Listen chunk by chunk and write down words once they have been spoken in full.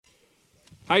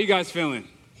How you guys feeling?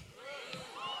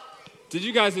 Did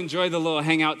you guys enjoy the little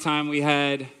hangout time we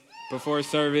had before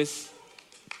service?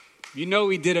 You know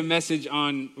we did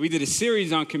a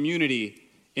series on community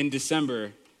in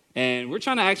December, and we're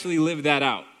trying to actually live that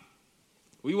out.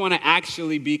 We want to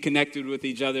actually be connected with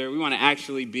each other. We want to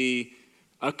actually be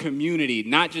a community,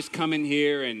 not just come in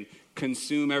here and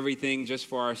consume everything just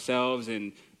for ourselves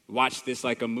and watch this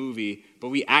like a movie, but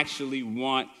we actually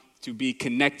want to be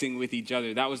connecting with each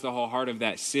other. That was the whole heart of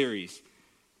that series.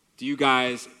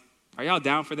 Are y'all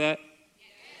down for that?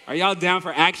 Are y'all down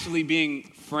for actually being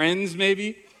friends,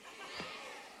 maybe?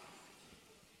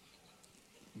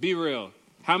 Be real.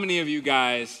 How many of you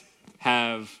guys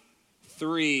have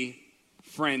 3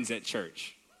 friends at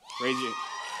church?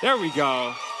 There we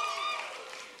go.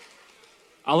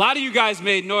 A lot of you guys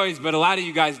made noise, but a lot of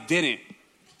you guys didn't.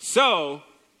 So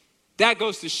that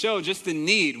goes to show just the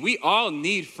need. We all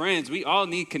need friends. We all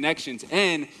need connections.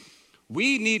 And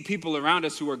we need people around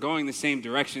us who are going the same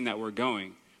direction that we're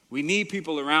going. We need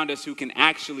people around us who can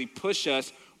actually push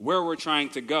us where we're trying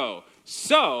to go.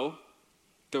 So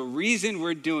the reason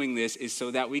we're doing this is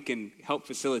so that we can help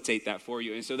facilitate that for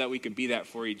you and so that we can be that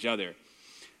for each other.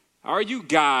 Are you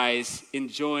guys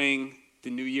enjoying the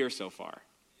new year so far?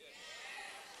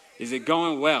 Is it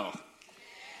going well?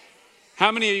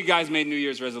 How many of you guys made New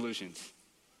Year's resolutions?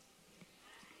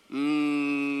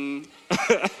 Man,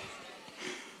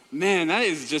 that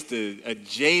is just a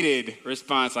jaded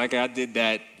response. Like I did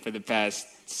that for the past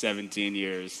 17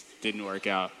 years. Didn't work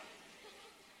out.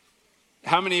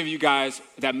 How many of you guys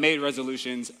that made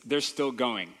resolutions, they're still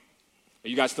going? Are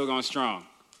you guys still going strong?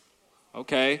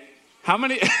 Okay. How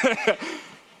many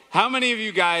of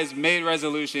you guys made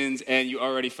resolutions and you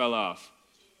already fell off?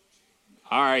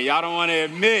 All right, y'all don't want to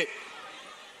admit.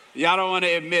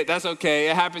 That's okay.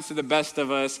 It happens to the best of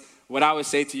us. What I would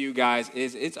say to you guys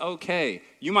is it's okay.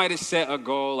 You might have set a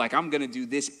goal like I'm going to do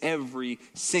this every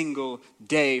single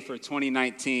day for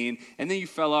 2019, and then you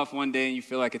fell off one day and you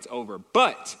feel like it's over.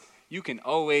 But you can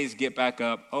always get back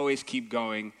up, always keep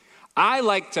going. I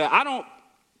don't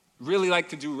really like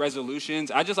to do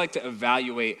resolutions. I just like to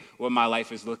evaluate what my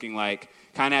life is looking like.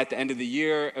 Kind of at the end of the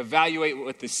year, evaluate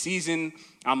what the season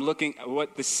I'm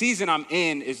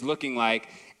in is looking like,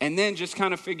 and then just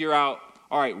kind of figure out,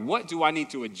 all right, what do I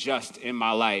need to adjust in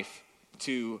my life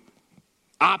to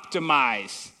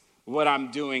optimize what I'm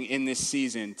doing in this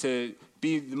season, to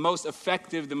be the most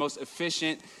effective, the most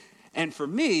efficient. And for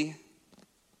me,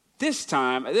 this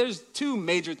time, there's 2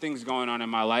 major things going on in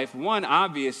my life. One,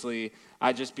 obviously,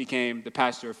 I just became the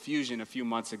pastor of Fusion a few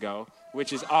months ago,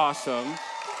 which is awesome.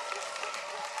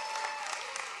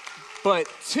 But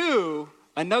 2,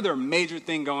 another major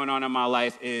thing going on in my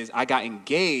life is I got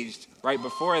engaged right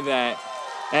before that.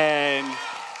 And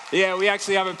yeah, we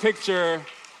actually have a picture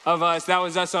of us. That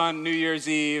was us on New Year's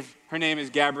Eve. Her name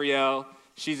is Gabrielle.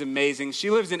 She's amazing.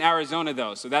 She lives in Arizona,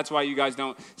 though, so that's why you guys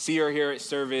don't see her here at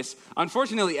service.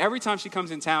 Unfortunately, every time she comes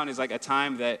in town is like a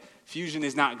time that Fusion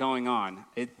is not going on.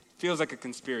 It feels like a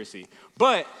conspiracy.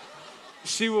 But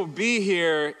she will be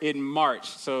here in March,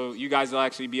 so you guys will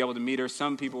actually be able to meet her.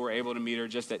 Some people were able to meet her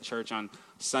just at church on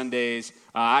Sundays.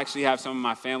 I actually have some of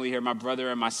my family here, my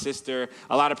brother and my sister.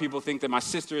 A lot of people think that my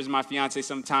sister is my fiance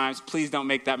sometimes. Please don't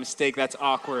make that mistake. That's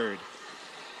awkward.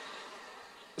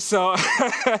 So,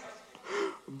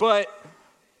 but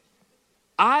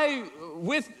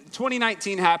with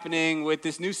 2019 happening, with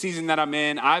this new season that I'm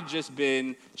in, I've just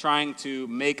been trying to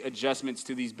make adjustments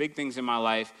to these big things in my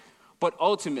life. But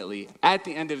ultimately, at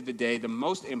the end of the day, the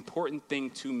most important thing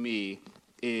to me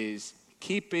is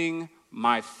keeping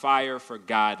my fire for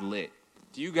God lit.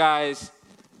 Do you guys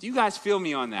feel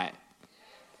me on that?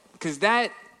 Because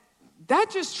that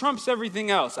just trumps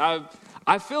everything else.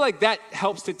 I feel like that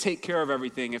helps to take care of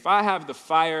everything. If I have the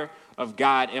fire of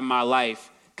God in my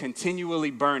life continually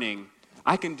burning,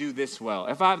 I can do this well.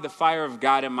 If I have the fire of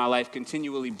God in my life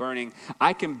continually burning,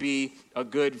 I can be a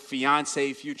good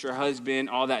fiance, future husband,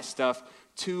 all that stuff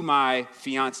to my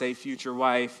fiance, future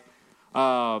wife.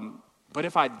 But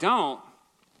if I don't,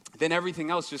 then everything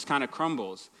else just kind of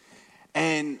crumbles.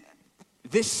 And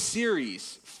this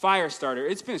series, Firestarter,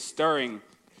 it's been stirring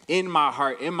in my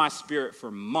heart, in my spirit for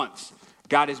months.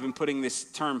 God has been putting this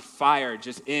term fire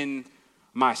just in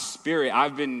my spirit.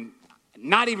 I've been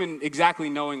not even exactly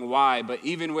knowing why, but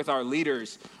even with our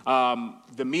leaders,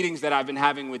 the meetings that I've been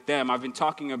having with them, I've been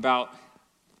talking about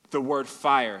the word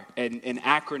fire, an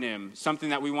acronym, something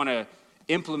that we want to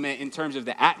implement in terms of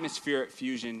the atmosphere at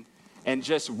Fusion and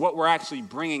just what we're actually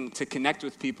bringing to connect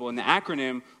with people. And the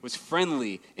acronym was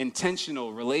friendly,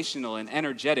 intentional, relational, and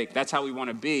energetic. That's how we want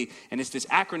to be. And it's this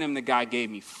acronym that God gave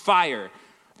me, FIRE.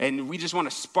 And we just want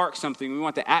to spark something. We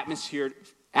want the atmosphere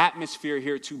atmosphere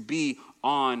here to be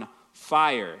on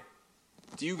fire.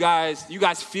 Do you guys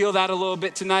feel that a little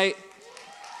bit tonight?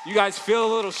 You guys feel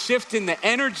a little shift in the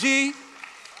energy?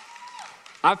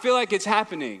 I feel like it's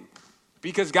happening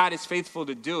because God is faithful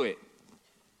to do it.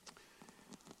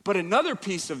 But another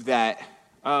piece of that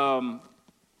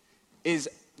is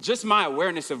just my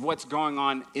awareness of what's going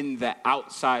on in the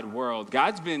outside world.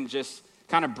 God's been just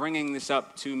kind of bringing this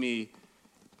up to me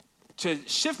to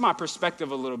shift my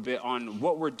perspective a little bit on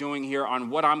what we're doing here, on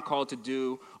what I'm called to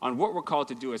do, on what we're called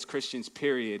to do as Christians,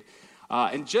 period.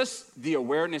 And just the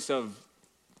awareness of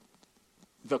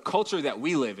the culture that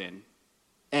we live in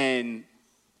and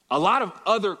a lot of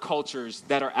other cultures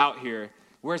that are out here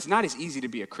where it's not as easy to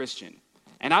be a Christian.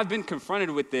 And I've been confronted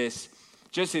with this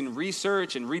just in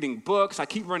research and reading books. I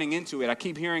keep running into it. I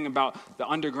keep hearing about the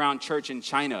underground church in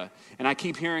China, and I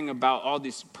keep hearing about all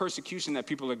this persecution that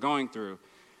people are going through.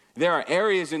 There are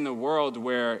areas in the world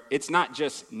where it's not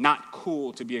just not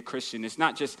cool to be a Christian. It's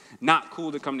not just not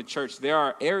cool to come to church. There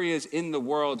are areas in the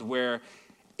world where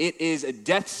it is a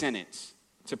death sentence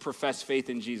to profess faith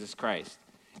in Jesus Christ.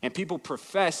 And people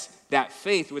profess that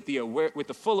faith with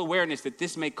the full awareness that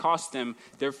this may cost them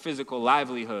their physical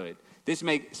livelihood. This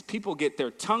makes people get their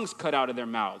tongues cut out of their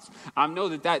mouths. I know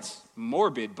that that's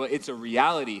morbid, but it's a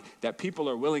reality that people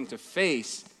are willing to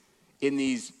face in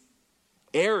these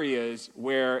areas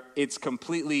where it's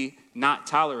completely not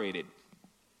tolerated.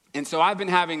 And so I've been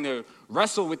having to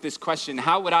wrestle with this question: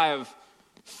 how would I have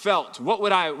felt?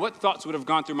 What thoughts would have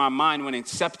gone through my mind when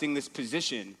accepting this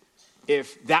position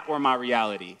if that were my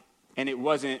reality and it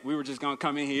wasn't, we were just going to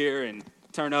come in here and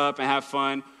turn up and have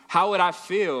fun? How would I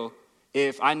feel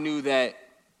if I knew that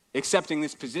accepting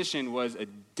this position was a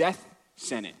death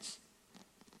sentence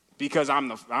because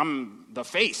I'm the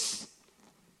face?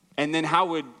 And then how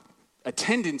would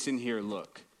attendance in here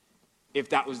look if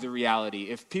that was the reality?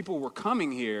 If people were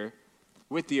coming here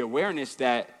with the awareness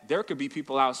that there could be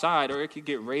people outside or it could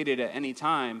get raided at any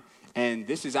time and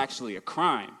this is actually a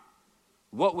crime,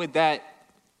 what would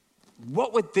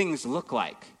things look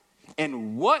like?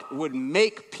 And what would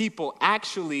make people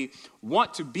actually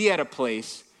want to be at a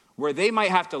place where they might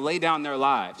have to lay down their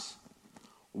lives?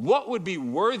 What would be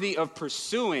worthy of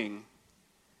pursuing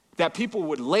that people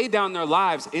would lay down their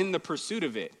lives in the pursuit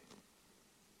of it?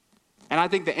 And I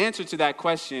think the answer to that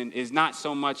question is not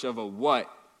so much of a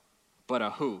what, but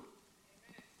a who.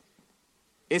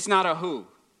 It's not a who.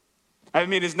 I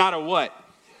mean, it's not a what.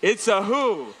 It's a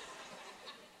who.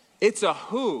 It's a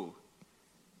who.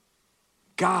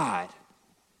 God.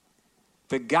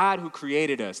 The God who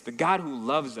created us, the God who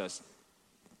loves us.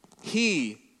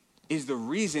 He is the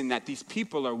reason that these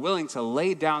people are willing to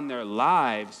lay down their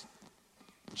lives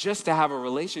just to have a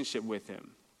relationship with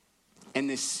him. And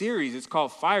this series, it's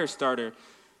called Firestarter.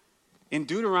 In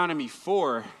Deuteronomy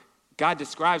 4, God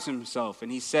describes himself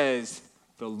and he says,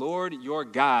 "The Lord your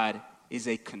God is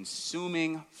a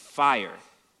consuming fire."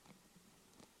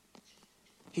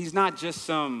 He's not just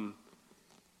some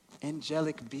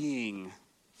angelic being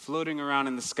floating around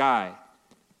in the sky.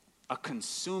 A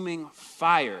consuming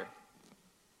fire.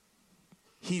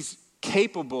 He's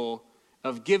capable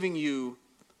of giving you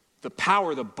the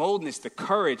power, the boldness, the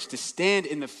courage to stand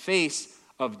in the face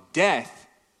of death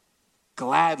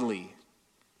gladly.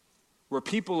 Where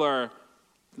people are,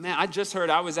 man,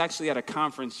 I was actually at a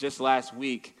conference just last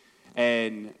week,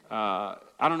 and I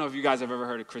don't know if you guys have ever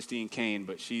heard of Christine Caine,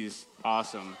 but she's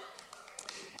awesome.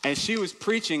 And she was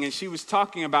preaching, and she was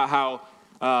talking about how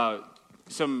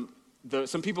some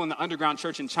people in the underground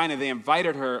church in China, they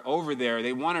invited her over there.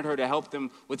 They wanted her to help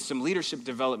them with some leadership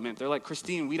development. They're like,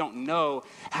 "Christine, we don't know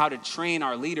how to train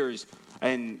our leaders."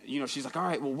 And, she's like, "All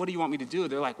right, well, what do you want me to do?"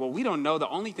 They're like, "Well, we don't know. The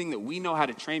only thing that we know how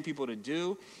to train people to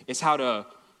do is how to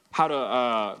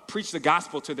preach the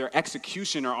gospel to their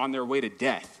executioner on their way to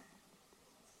death."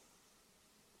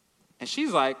 And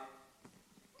she's like,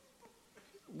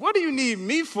 "What do you need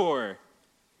me for?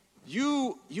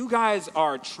 You guys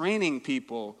are training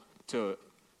people to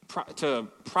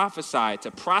prophesy,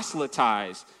 to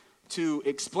proselytize, to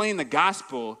explain the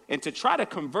gospel, and to try to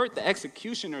convert the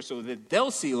executioner so that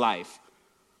they'll see life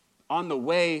on the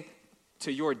way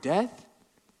to your death?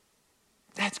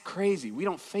 That's crazy. We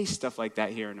don't face stuff like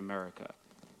that here in America.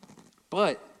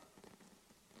 But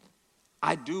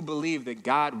I do believe that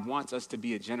God wants us to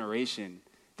be a generation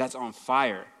that's on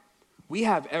fire. We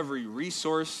have every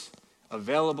resource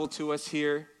available to us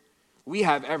here. We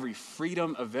have every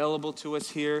freedom available to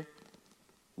us here.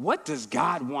 What does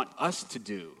God want us to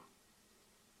do?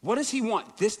 What does he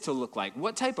want this to look like?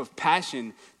 What type of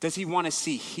passion does he want to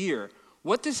see here?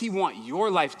 What does he want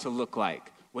your life to look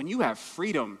like when you have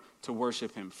freedom to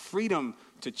worship him, freedom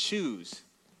to choose?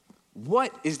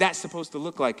 What is that supposed to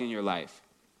look like in your life?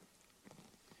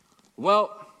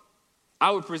 Well,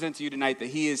 I would present to you tonight that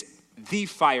he is the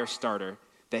fire starter,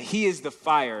 that he is the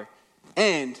fire,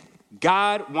 and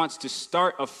God wants to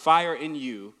start a fire in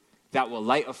you that will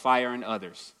light a fire in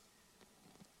others.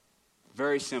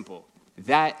 Very simple.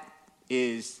 That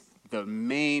is the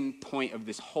main point of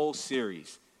this whole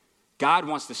series. God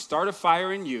wants to start a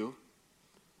fire in you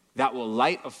that will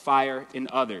light a fire in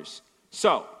others.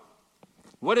 So,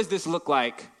 what does this look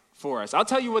like for us? I'll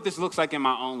tell you what this looks like in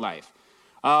my own life.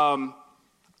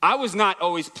 I was not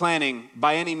always planning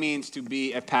by any means to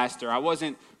be a pastor. I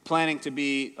wasn't planning to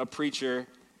be a preacher.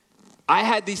 I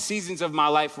had these seasons of my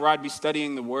life where I'd be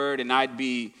studying the word and I'd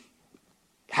be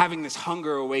having this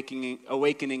hunger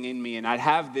awakening in me, and I'd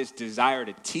have this desire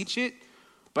to teach it,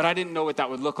 but I didn't know what that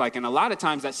would look like. And a lot of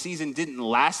times that season didn't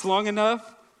last long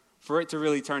enough for it to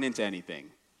really turn into anything.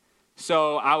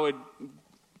 So I would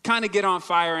kind of get on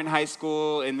fire in high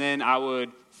school, and then I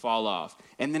would fall off.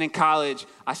 And then in college,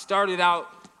 I started out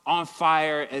on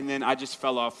fire, and then I just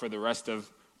fell off for the rest of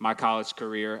my college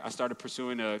career. I started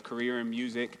pursuing a career in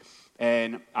music,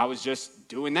 and I was just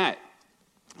doing that,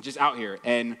 just out here.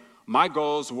 And my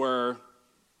goals were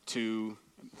to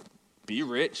be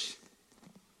rich,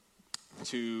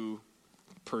 to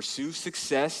pursue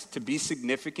success, to be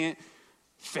significant,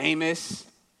 famous,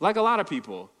 like a lot of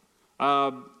people.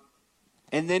 And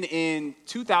then in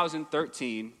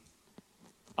 2013,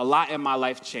 a lot in my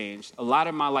life changed. A lot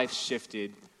of my life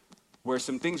shifted, where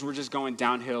some things were just going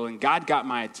downhill, and God got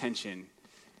my attention.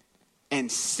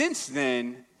 And since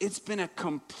then, it's been a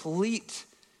complete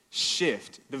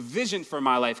shift. The vision for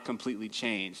my life completely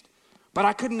changed. But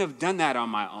I couldn't have done that on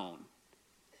my own.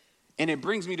 And it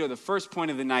brings me to the first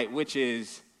point of the night, which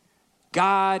is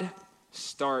God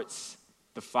starts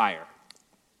the fire.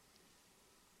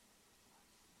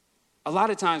 A lot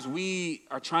of times we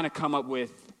are trying to come up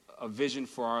with a vision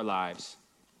for our lives.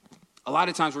 A lot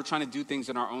of times we're trying to do things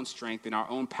in our own strength, in our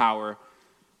own power,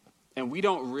 and we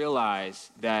don't realize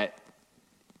that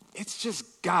it's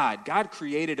just God. God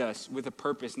created us with a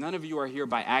purpose. None of you are here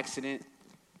by accident.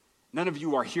 None of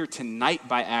you are here tonight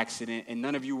by accident, and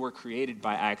none of you were created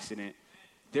by accident.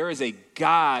 There is a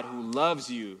God who loves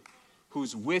you,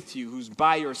 who's with you, who's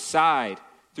by your side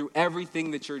through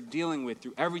everything that you're dealing with,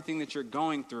 through everything that you're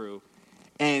going through.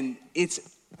 And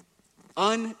it's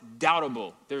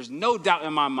undoubtable. There's no doubt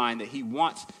in my mind that he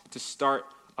wants to start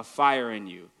a fire in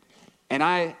you. And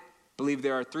I believe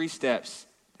there are 3 steps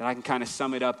that I can kind of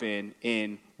sum it up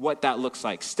in what that looks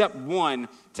like. Step 1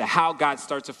 to how God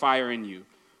starts a fire in you.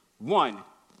 1,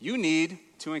 you need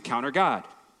to encounter God.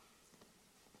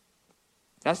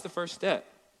 That's the first step.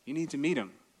 You need to meet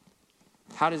him.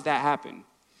 How does that happen?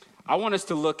 I want us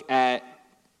to look at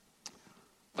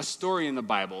a story in the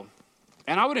Bible.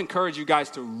 And I would encourage you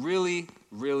guys to really,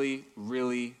 really,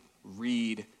 really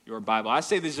read your Bible. I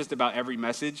say this just about every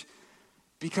message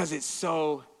because it's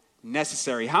so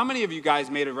necessary. How many of you guys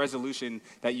made a resolution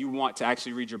that you want to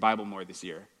actually read your Bible more this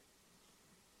year?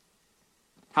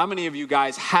 How many of you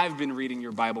guys have been reading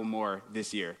your Bible more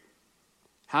this year?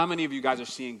 How many of you guys are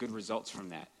seeing good results from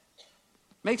that?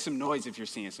 Make some noise if you're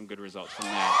seeing some good results from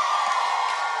that.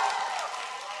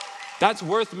 That's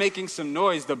worth making some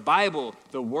noise. The Bible,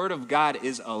 the Word of God,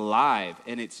 is alive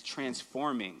and it's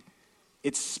transforming.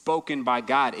 It's spoken by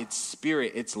God. It's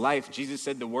spirit. It's life. Jesus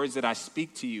said, the words that I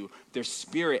speak to you, they're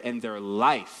spirit and they're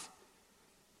life.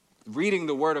 Reading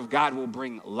the Word of God will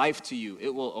bring life to you.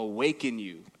 It will awaken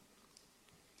you.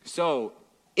 So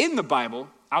in the Bible,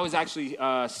 I was actually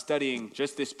studying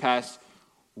just this past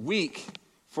week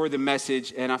for the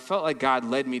message, and I felt like God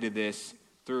led me to this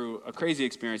through a crazy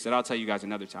experience that I'll tell you guys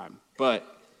another time. But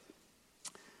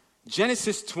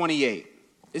Genesis 28,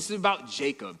 this is about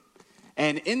Jacob.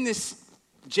 And in this,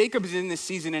 Jacob is in this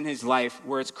season in his life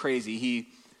where it's crazy.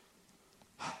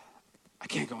 I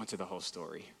can't go into the whole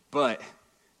story, but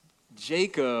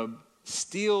Jacob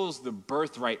steals the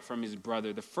birthright from his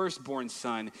brother. The firstborn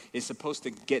son is supposed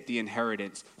to get the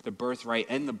inheritance, the birthright,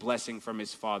 and the blessing from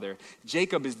his father.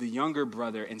 Jacob is the younger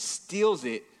brother and steals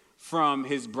it from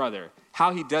his brother.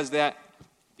 How he does that,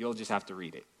 you'll just have to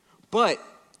read it. But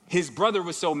his brother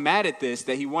was so mad at this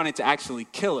that he wanted to actually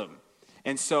kill him.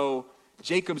 And so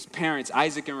Jacob's parents,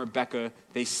 Isaac and Rebekah,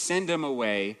 they send him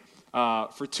away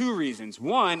for 2 reasons.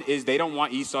 1 is they don't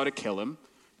want Esau to kill him.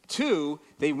 2,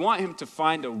 they want him to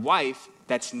find a wife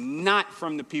that's not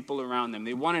from the people around them.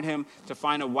 They wanted him to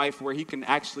find a wife where he can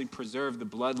actually preserve the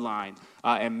bloodline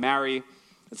and marry.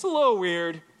 It's a little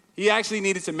weird. He actually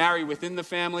needed to marry within the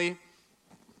family.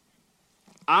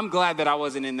 I'm glad that I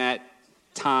wasn't in that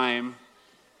time.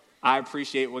 I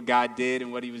appreciate what God did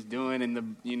and what he was doing and the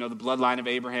bloodline of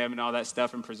Abraham and all that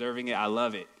stuff and preserving it. I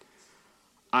love it.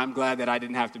 I'm glad that I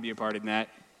didn't have to be a part of that.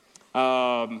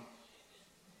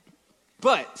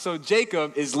 But so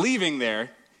Jacob is leaving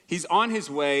there. He's on his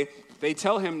way. They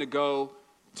tell him to go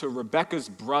to Rebekah's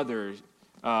brother,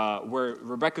 where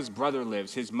Rebekah's brother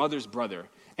lives, his mother's brother,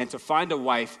 and to find a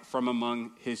wife from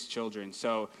among his children.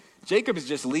 So Jacob is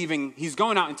just leaving. He's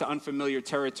going out into unfamiliar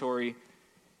territory.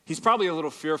 He's probably a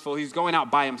little fearful. He's going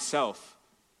out by himself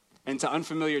into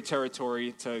unfamiliar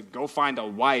territory to go find a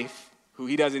wife who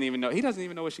he doesn't even know. He doesn't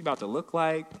even know what she's about to look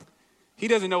like. He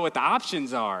doesn't know what the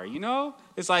options are,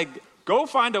 It's like, go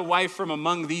find a wife from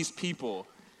among these people.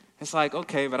 It's like,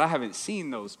 okay, but I haven't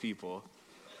seen those people.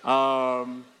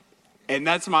 And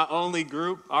that's my only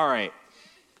group. All right.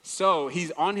 So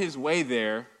he's on his way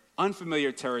there,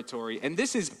 unfamiliar territory. And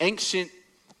this is ancient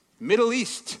Middle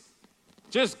East,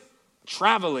 just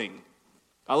traveling.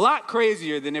 A lot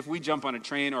crazier than if we jump on a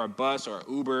train or a bus or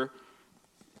Uber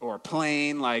or a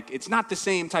plane. Like, it's not the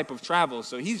same type of travel.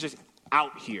 So he's just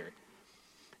out here.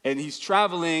 And he's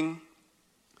traveling,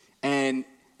 and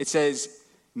it says,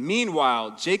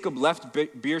 meanwhile, Jacob left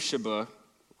Beersheba,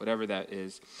 whatever that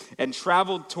is, and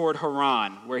traveled toward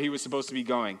Haran, where he was supposed to be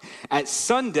going. At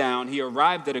sundown, he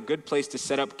arrived at a good place to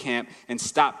set up camp and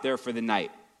stopped there for the night.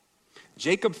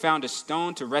 Jacob found a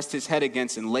stone to rest his head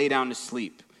against and lay down to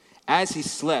sleep. As he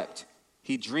slept,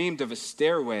 he dreamed of a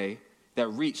stairway that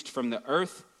reached from the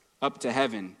earth up to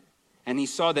heaven, and he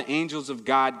saw the angels of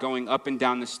God going up and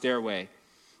down the stairway.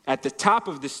 At the top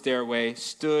of the stairway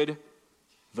stood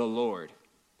the Lord,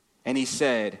 and he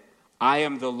said, I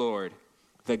am the Lord,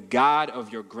 the God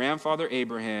of your grandfather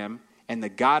Abraham and the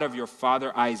God of your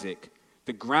father Isaac.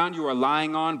 The ground you are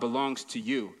lying on belongs to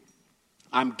you.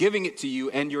 I'm giving it to you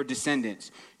and your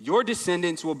descendants. Your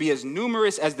descendants will be as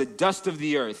numerous as the dust of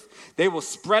the earth. They will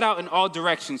spread out in all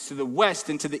directions, to the west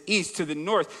and to the east, to the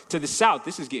north, to the south.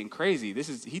 This is getting crazy.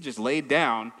 He just laid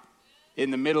down in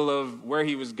the middle of where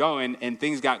he was going, and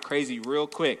things got crazy real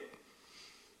quick.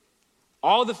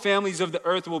 All the families of the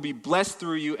earth will be blessed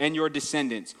through you and your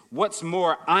descendants. What's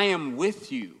more, I am with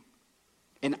you,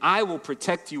 and I will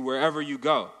protect you wherever you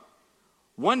go.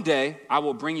 One day, I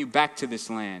will bring you back to this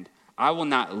land. I will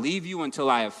not leave you until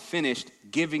I have finished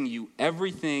giving you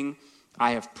everything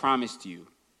I have promised you.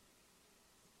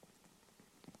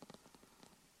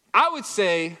 I would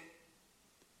say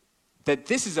that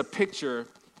this is a picture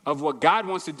of what God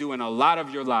wants to do in a lot of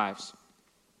your lives.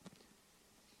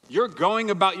 You're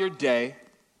going about your day.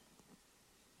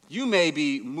 You may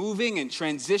be moving and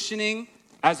transitioning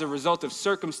as a result of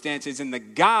circumstances, and the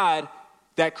God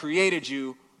that created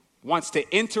you wants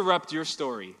to interrupt your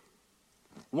story,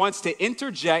 wants to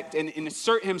interject and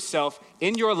insert himself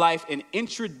in your life and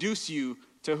introduce you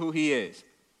to who he is.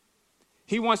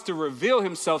 He wants to reveal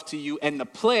himself to you and the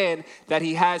plan that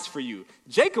he has for you.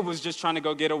 Jacob was just trying to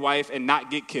go get a wife and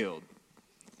not get killed.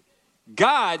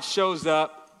 God shows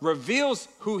up, reveals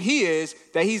who he is,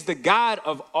 that he's the God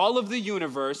of all of the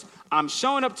universe. I'm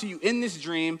showing up to you in this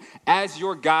dream as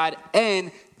your God, and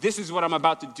this is what I'm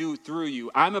about to do through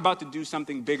you. I'm about to do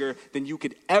something bigger than you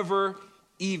could ever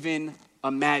even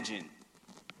imagine.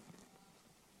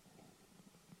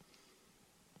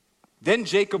 Then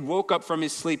Jacob woke up from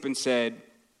his sleep and said,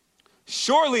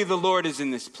 surely the Lord is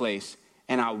in this place,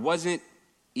 and I wasn't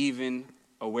even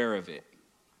aware of it.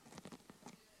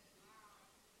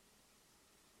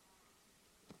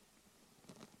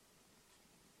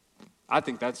 I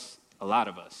think that's a lot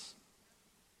of us.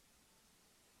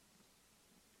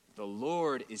 The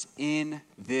Lord is in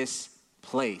this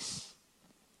place,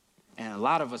 and a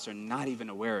lot of us are not even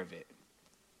aware of it.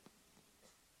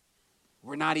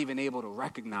 We're not even able to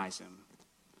recognize him.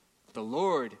 The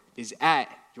Lord is at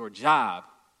your job,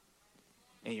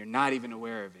 and you're not even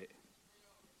aware of it.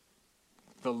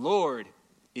 The Lord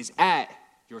is at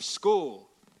your school,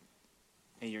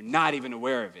 and you're not even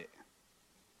aware of it.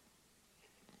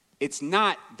 It's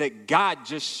not that God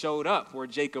just showed up where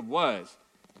Jacob was.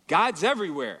 God's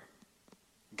everywhere.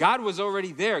 God was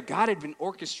already there. God had been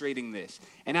orchestrating this.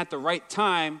 And at the right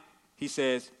time, he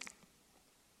says,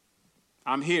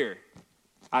 I'm here.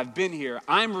 I've been here.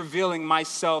 I'm revealing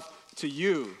myself to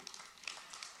you.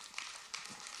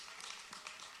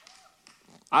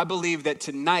 I believe that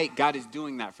tonight God is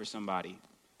doing that for somebody.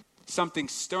 Something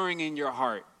stirring in your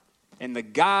heart. And the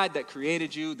God that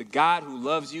created you, the God who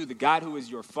loves you, the God who is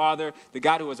your father, the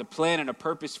God who has a plan and a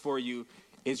purpose for you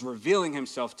is revealing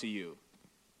himself to you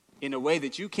in a way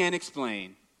that you can't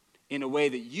explain, in a way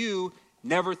that you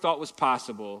never thought was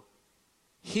possible.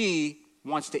 He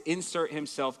wants to insert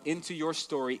himself into your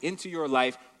story, into your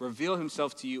life, reveal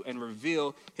himself to you, and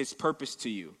reveal his purpose to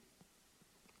you.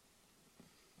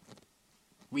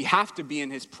 We have to be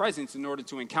in his presence in order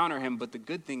to encounter him, but the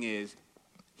good thing is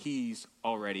he's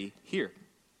already here.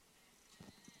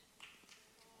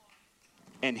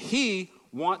 And he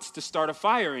wants to start a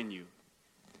fire in you.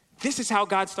 This is how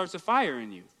God starts a fire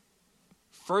in you.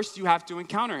 First, you have to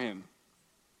encounter him.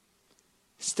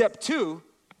 Step 2,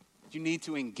 you need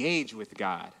to engage with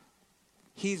God.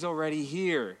 He's already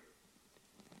here.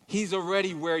 He's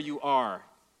already where you are.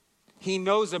 He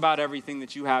knows about everything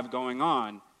that you have going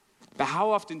on. But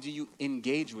how often do you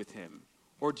engage with him?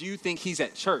 Or do you think he's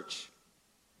at church?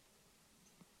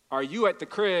 Are you at the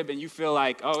crib and you feel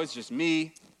like, oh, it's just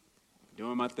me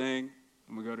doing my thing?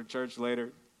 I'm going to go to church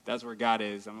later. That's where God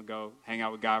is. I'm going to go hang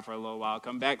out with God for a little while,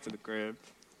 come back to the crib.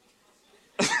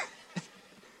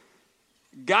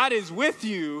 God is with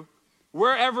you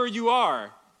wherever you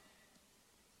are.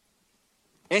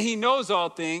 And he knows all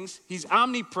things. He's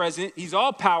omnipresent. He's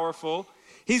all powerful.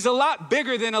 He's a lot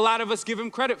bigger than a lot of us give him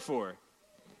credit for.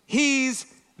 He's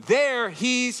there.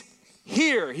 He's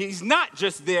here. He's not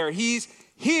just there. He's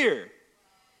here.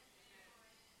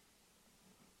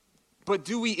 But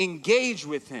do we engage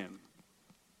with him?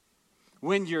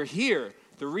 When you're here,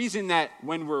 the reason that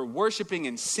when we're worshiping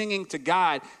and singing to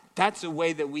God, that's a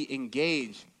way that we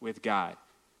engage with God.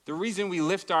 The reason we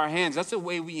lift our hands, that's the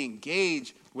way we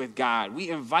engage with God. We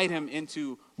invite him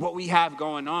into what we have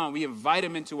going on. We invite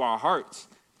him into our hearts.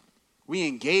 We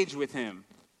engage with him.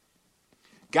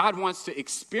 God wants to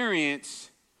experience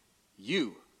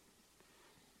you.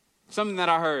 Something that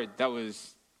I heard that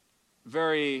was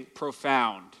very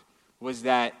profound was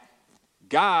that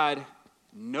God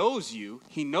knows you.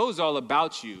 He knows all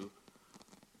about you,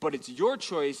 but it's your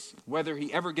choice whether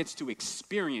he ever gets to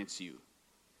experience you.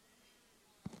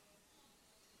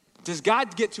 Does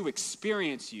God get to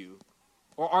experience you,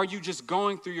 or are you just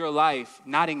going through your life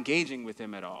not engaging with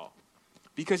him at all?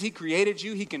 Because he created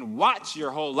you, he can watch your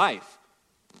whole life,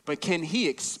 but can he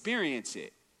experience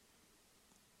it?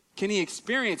 Can he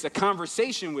experience a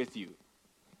conversation with you?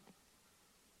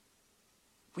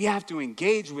 We have to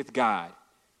engage with God.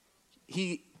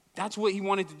 That's what he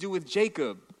wanted to do with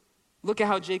Jacob. Look at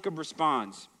how Jacob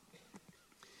responds.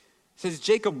 It says,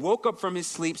 Jacob woke up from his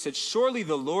sleep, said, surely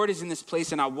the Lord is in this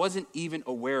place, and I wasn't even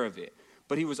aware of it.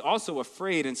 But he was also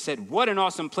afraid and said, what an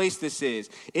awesome place this is.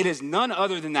 It is none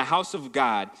other than the house of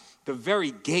God, the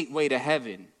very gateway to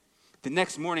heaven. The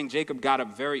next morning, Jacob got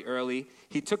up very early.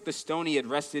 He took the stone he had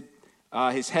rested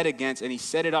his head against, and he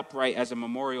set it upright as a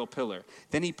memorial pillar.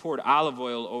 Then he poured olive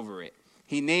oil over it.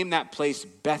 He named that place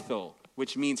Bethel,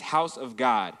 which means house of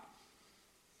God.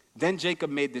 Then Jacob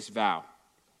made this vow.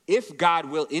 If God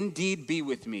will indeed be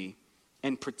with me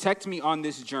and protect me on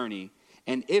this journey,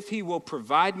 and if he will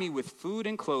provide me with food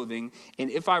and clothing, and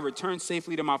if I return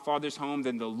safely to my father's home,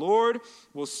 then the Lord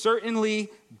will certainly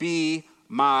be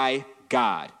my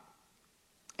God.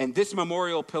 And this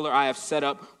memorial pillar I have set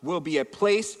up will be a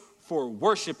place for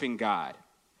worshiping God.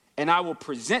 And I will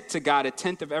present to God a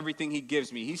tenth of everything he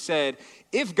gives me. He said,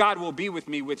 if God will be with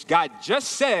me, which God just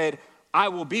said, I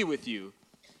will be with you.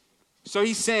 So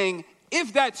he's saying,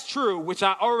 if that's true, which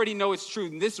I already know it's true,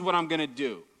 then this is what I'm going to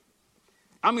do.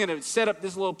 I'm going to set up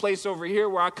this little place over here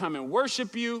where I come and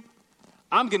worship you.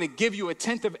 I'm going to give you a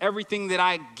tenth of everything that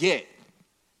I get.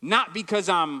 Not because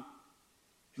I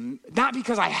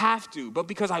have to, but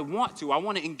because I want to. I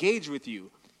want to engage with you.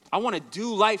 I want to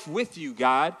do life with you,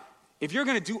 God. If you're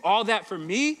going to do all that for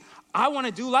me, I want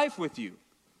to do life with you.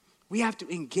 We have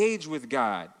to engage with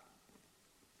God.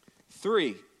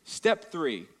 Step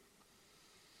 3.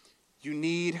 You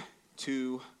need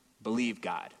to believe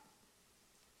God.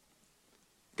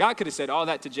 God could have said all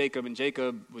that to Jacob, and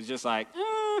Jacob was just like,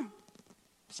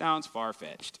 sounds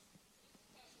far-fetched.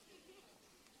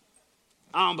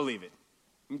 I don't believe it.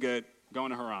 I'm good.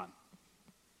 Going to Haran.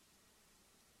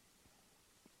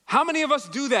 How many of us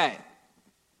do that?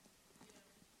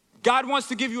 God wants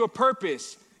to give you a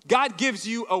purpose. God gives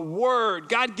you a word.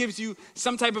 God gives you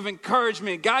some type of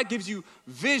encouragement. God gives you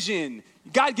vision.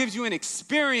 God gives you an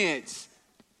experience.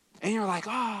 And you're like,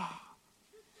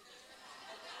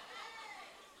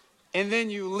 And then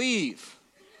you leave.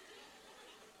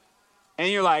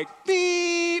 And you're like,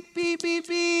 beep, beep, beep,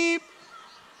 beep.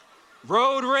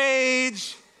 Road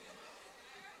rage.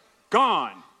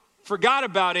 Gone. Forgot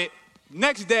about it.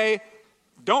 Next day,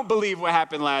 don't believe what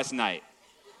happened last night.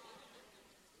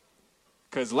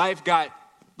 Because life got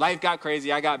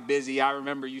crazy. I got busy. I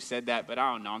remember you said that, but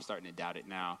I don't know. I'm starting to doubt it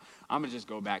now. I'm going to just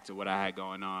go back to what I had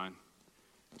going on.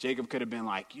 Jacob could have been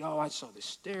like, yo, I saw this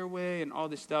stairway and all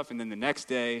this stuff. And then the next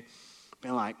day,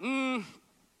 been like,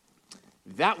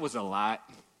 that was a lot.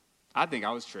 I think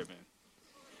I was tripping.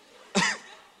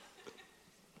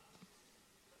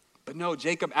 But no,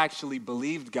 Jacob actually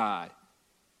believed God.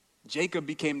 Jacob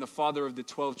became the father of the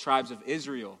 12 tribes of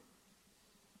Israel.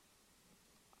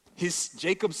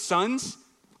 Jacob's sons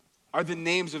are the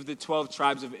names of the 12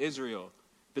 tribes of Israel.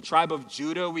 The tribe of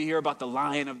Judah, we hear about the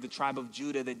lion of the tribe of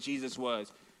Judah that Jesus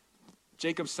was.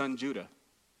 Jacob's son, Judah.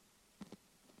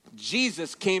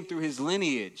 Jesus came through his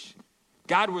lineage.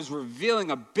 God was revealing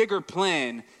a bigger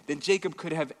plan than Jacob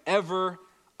could have ever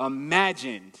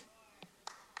imagined.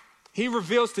 He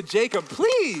reveals to Jacob,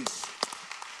 please.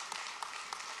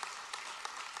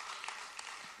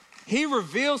 He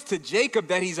reveals to Jacob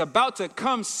that he's about to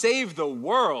come save the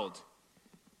world,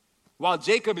 while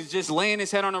Jacob is just laying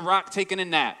his head on a rock taking a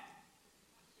nap.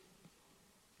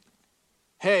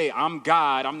 Hey, I'm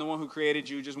God. I'm the one who created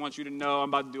you. Just want you to know I'm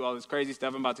about to do all this crazy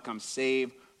stuff. I'm about to come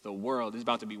save the world. It's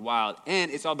about to be wild. And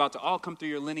it's all about to all come through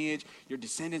your lineage. Your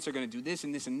descendants are going to do this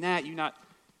and this and that.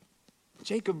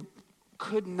 Jacob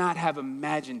could not have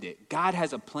imagined it. God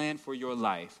has a plan for your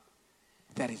life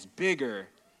that is bigger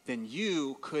than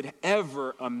you could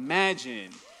ever imagine.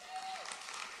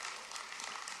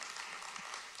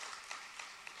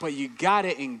 But you got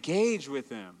to engage with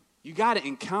him. You got to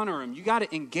encounter him. You got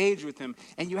to engage with him.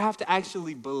 And you have to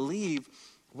actually believe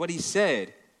what he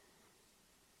said.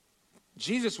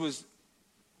 Jesus was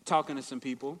talking to some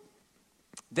people.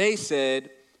 They said,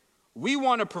 we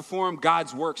want to perform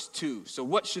God's works too. So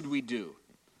what should we do?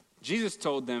 Jesus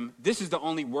told them, this is the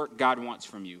only work God wants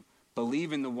from you.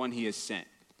 Believe in the one he has sent.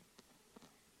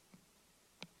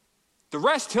 The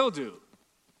rest he'll do.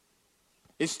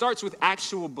 It starts with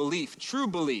actual belief, true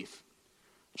belief.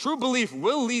 True belief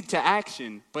will lead to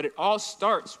action, but it all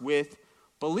starts with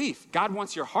belief. God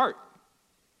wants your heart.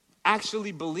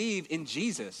 Actually believe in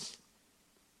Jesus.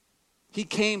 He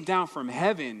came down from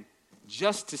heaven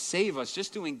just to save us,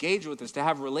 just to engage with us, to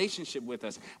have a relationship with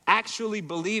us. Actually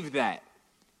believe that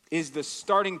is the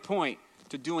starting point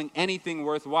to doing anything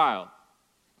worthwhile.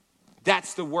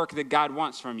 That's the work that God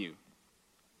wants from you.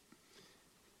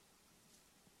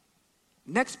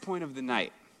 Next point of the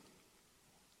night.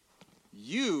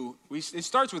 It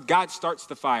starts with God starts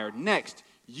the fire. Next,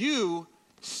 you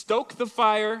stoke the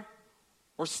fire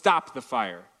or stop the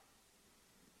fire.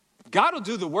 God will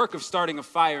do the work of starting a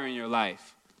fire in your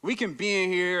life. We can be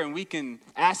in here and we can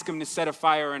ask him to set a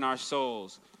fire in our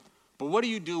souls. But what do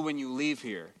you do when you leave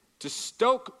here? To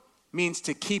stoke means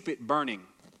to keep it burning.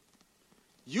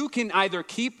 You can either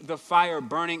keep the fire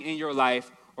burning in your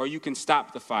life or you can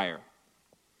stop the fire.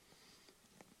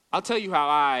 I'll tell you how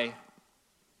I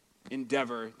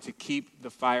endeavor to keep the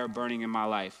fire burning in my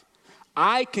life.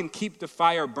 I can keep the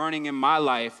fire burning in my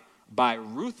life by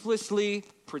ruthlessly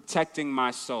protecting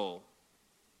my soul.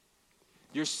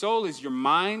 Your soul is your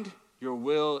mind, your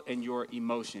will, and your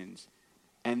emotions.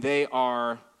 And they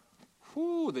are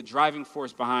the driving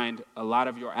force behind a lot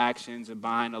of your actions and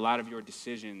behind a lot of your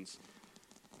decisions.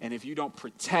 And if you don't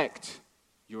protect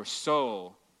your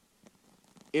soul,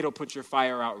 it'll put your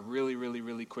fire out really, really,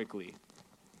 really quickly.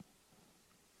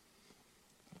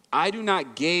 I do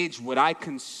not gauge what I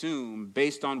consume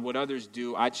based on what others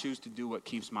do. I choose to do what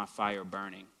keeps my fire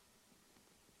burning.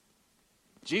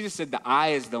 Jesus said the eye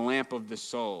is the lamp of the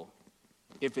soul.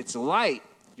 If it's light,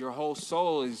 your whole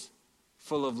soul is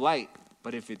full of light.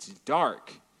 But if it's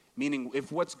dark, meaning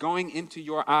if what's going into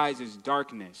your eyes is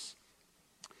darkness,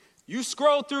 you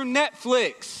scroll through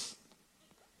Netflix.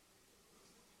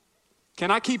 Can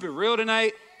I keep it real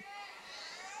tonight?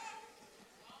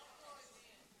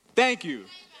 Thank you.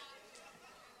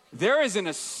 There is an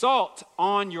assault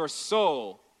on your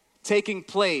soul taking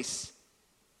place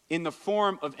in the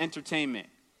form of entertainment.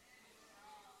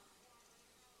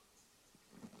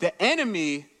 The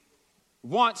enemy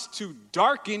wants to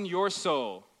darken your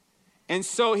soul. And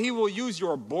so he will use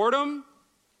your boredom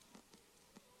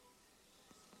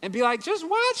and be like, just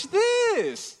watch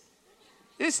this.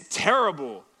 It's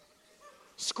terrible.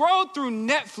 Scroll through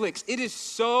Netflix. It is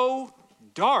so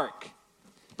dark.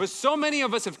 But so many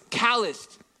of us have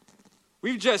calloused.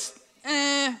 We've just,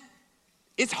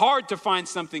 it's hard to find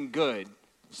something good.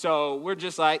 So we're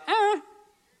just like, I'm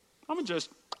going to just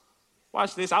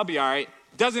watch this. I'll be all right.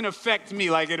 Doesn't affect me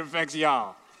like it affects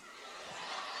y'all.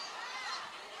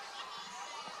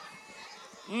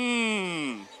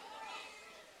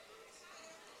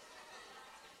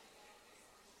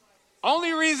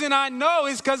 Only reason I know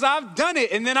is because I've done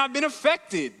it and then I've been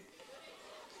affected.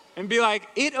 And be like,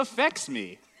 it affects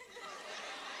me.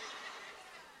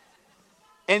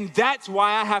 And that's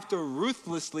why I have to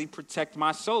ruthlessly protect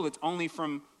my soul. It's only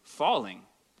from falling.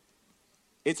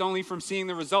 It's only from seeing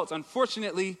the results.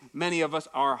 Unfortunately, many of us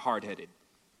are hard-headed.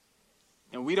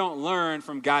 And we don't learn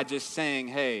from God just saying,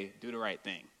 hey, do the right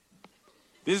thing.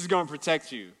 This is going to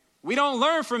protect you. We don't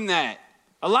learn from that.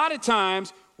 A lot of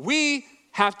times we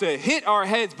have to hit our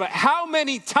heads, but how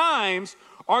many times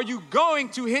are you going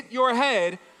to hit your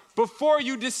head before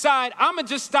you decide, I'm going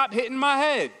to just stop hitting my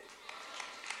head?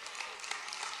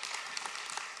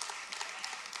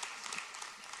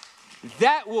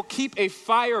 That will keep a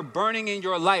fire burning in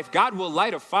your life. God will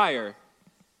light a fire,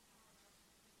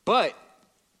 but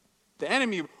the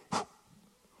enemy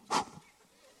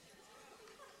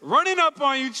running up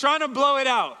on you, trying to blow it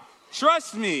out.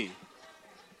 Trust me.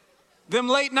 Them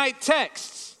late night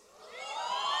texts.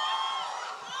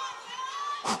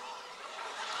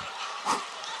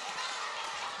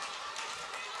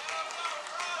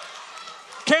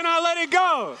 Can I let it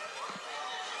go?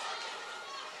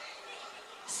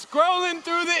 Scrolling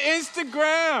through the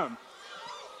Instagram.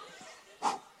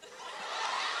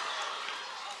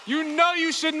 You know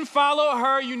you shouldn't follow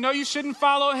her. You know you shouldn't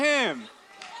follow him.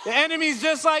 The enemy's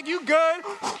just like, you good?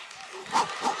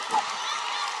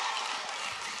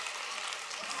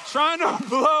 Trying to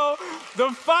blow the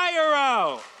fire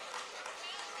out.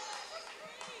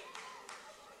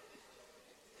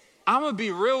 I'm going to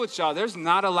be real with y'all. There's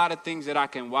not a lot of things that I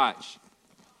can watch.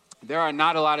 There are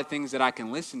not a lot of things that I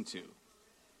can listen to.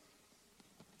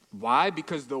 Why?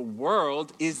 Because the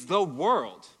world is the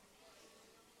world.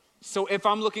 So if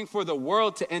I'm looking for the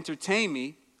world to entertain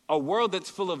me, a world that's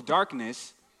full of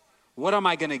darkness, what am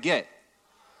I going to get?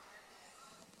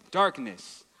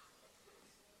 Darkness.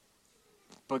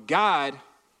 But God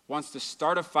wants to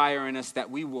start a fire in us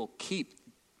that we will keep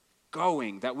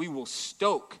going, that we will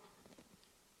stoke.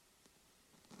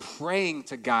 Praying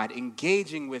to God,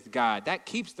 engaging with God, that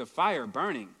keeps the fire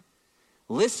burning.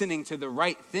 Listening to the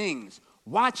right things,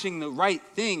 watching the right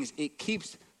things, it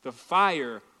keeps the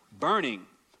fire burning.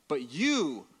 But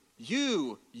you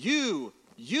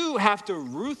have to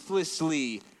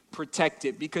ruthlessly protect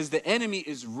it because the enemy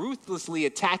is ruthlessly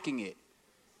attacking it.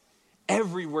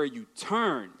 Everywhere you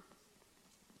turn,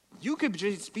 you could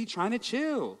just be trying to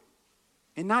chill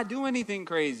and not do anything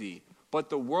crazy. But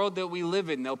the world that we live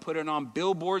in, they'll put it on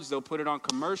billboards, they'll put it on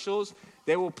commercials,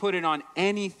 they will put it on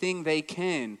anything they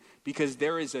can because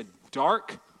there is a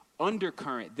dark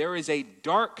undercurrent. There is a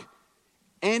dark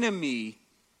enemy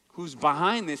who's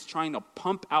behind this trying to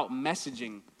pump out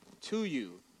messaging to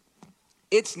you.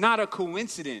 It's not a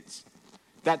coincidence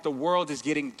that the world is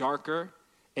getting darker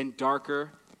and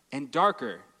darker and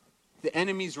darker. The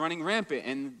enemy's running rampant,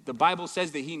 and the Bible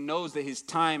says that he knows that his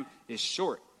time is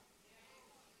short.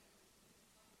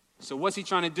 So what's he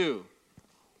trying to do?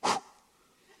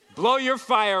 Blow your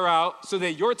fire out so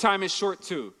that your time is short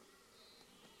too.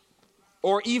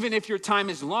 Or even if your time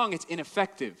is long, it's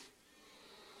ineffective.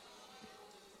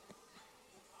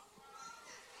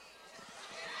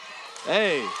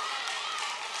 Hey.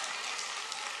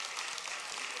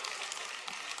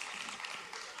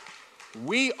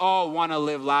 We all want to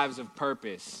live lives of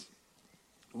purpose.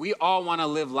 We all want to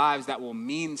live lives that will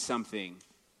mean something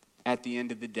at the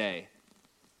end of the day.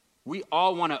 We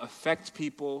all want to affect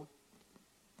people,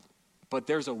 but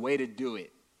there's a way to do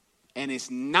it. And it's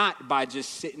not by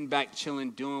just sitting back,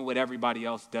 chilling, doing what everybody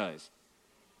else does.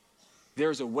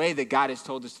 There's a way that God has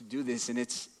told us to do this, and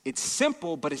it's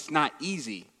simple, but it's not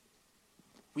easy.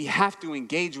 We have to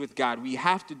engage with God. We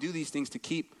have to do these things to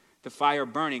keep the fire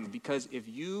burning, because if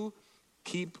you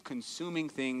keep consuming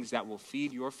things that will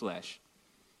feed your flesh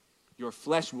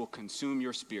will consume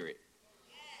your spirit.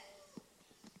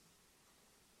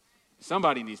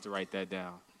 Somebody needs to write that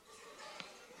down.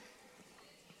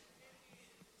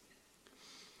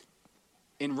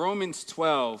 In Romans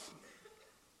 12,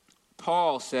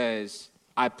 Paul says,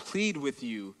 I plead with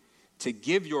you to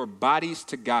give your bodies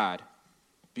to God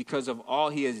because of all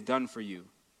he has done for you.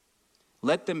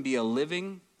 Let them be a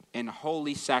living and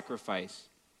holy sacrifice,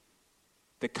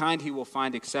 the kind he will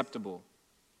find acceptable.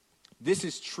 This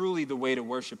is truly the way to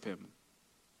worship him.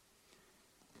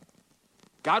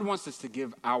 God wants us to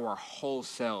give our whole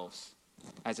selves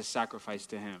as a sacrifice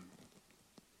to him.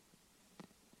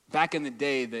 Back in the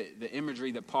day, the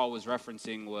imagery that Paul was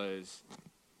referencing was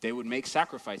they would make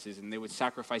sacrifices, and they would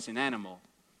sacrifice an animal,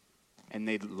 and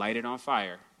they'd light it on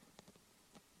fire.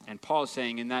 And Paul's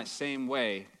saying in that same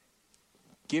way,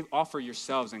 offer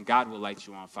yourselves, and God will light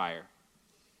you on fire.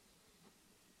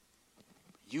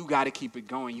 You got to keep it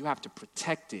going. You have to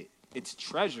protect it. It's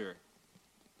treasure.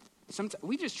 Sometimes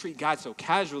we just treat God so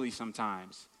casually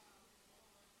sometimes.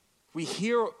 We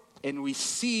hear and we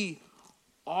see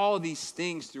all these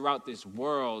things throughout this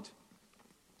world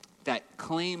that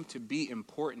claim to be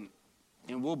important,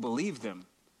 and we'll believe them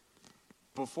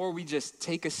before we just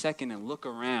take a second and look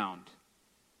around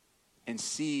and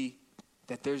see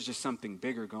that there's just something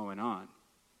bigger going on.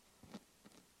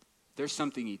 there's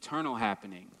something eternal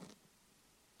happening.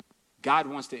 God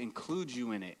wants to include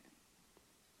you in it.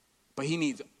 But he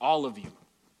needs all of you,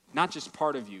 not just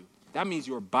part of you. That means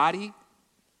your body,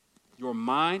 your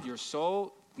mind, your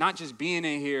soul, not just being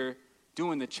in here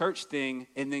doing the church thing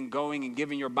and then going and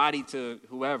giving your body to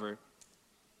whoever,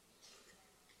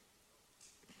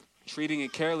 treating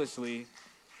it carelessly.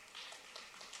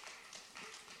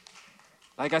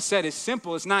 Like I said, it's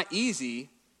simple. It's not easy,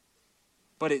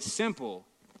 but it's simple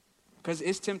because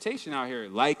it's temptation out here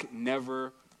like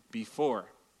never before.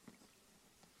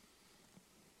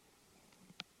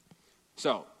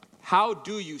 So, how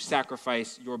do you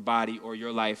sacrifice your body or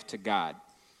your life to God?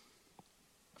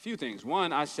 A few things.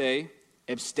 One, I say,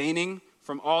 abstaining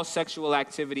from all sexual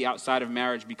activity outside of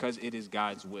marriage because it is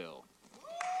God's will.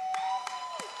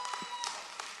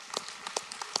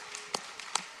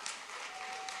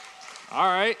 All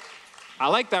right. I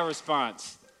like that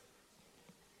response.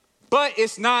 But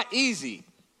it's not easy.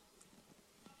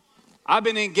 I've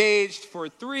been engaged for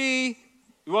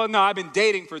I've been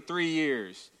dating for 3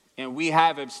 years, and we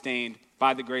have abstained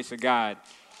by the grace of God.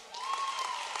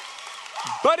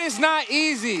 But it's not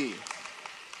easy.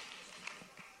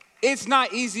 It's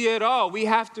not easy at all. We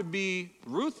have to be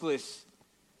ruthless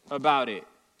about it.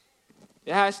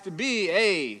 It has to be,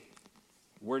 hey,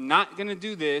 we're not going to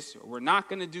do this, or we're not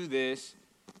going to do this.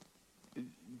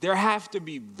 There have to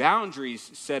be boundaries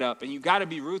set up, and you got to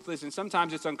be ruthless, and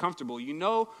sometimes it's uncomfortable. You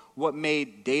know what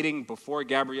made dating before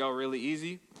Gabrielle really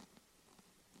easy?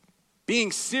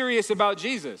 Being serious about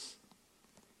Jesus.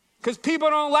 Because people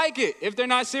don't like it if they're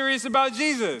not serious about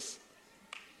Jesus.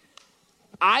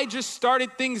 I just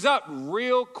started things up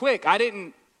real quick. I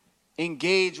didn't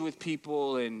engage with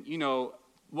people and,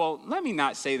 let me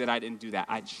not say that I didn't do that.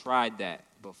 I tried that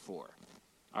before.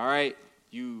 All right?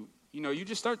 You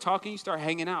just start talking, you start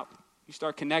hanging out, you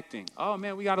start connecting. Oh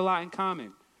man, we got a lot in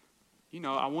common.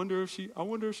 I wonder if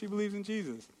she believes in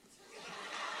Jesus.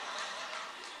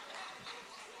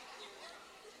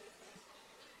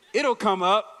 It'll come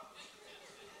up.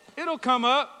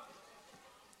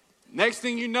 Next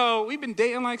thing you know, we've been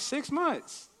dating like 6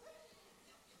 months.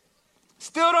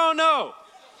 Still don't know.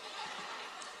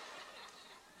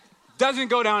 Doesn't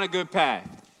go down a good path.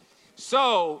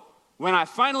 So when I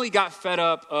finally got fed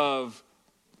up of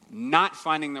not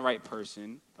finding the right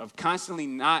person, of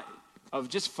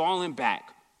just falling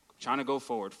back, trying to go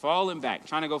forward, falling back,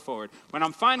 trying to go forward. When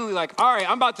I'm finally like, all right,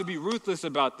 I'm about to be ruthless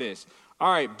about this.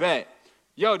 All right, bet.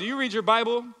 Yo, do you read your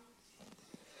Bible?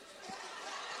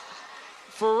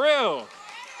 For real.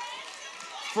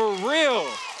 For real.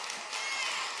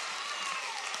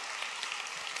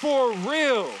 For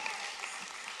real.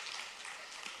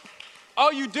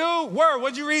 Oh, you do? Word,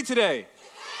 what'd you read today?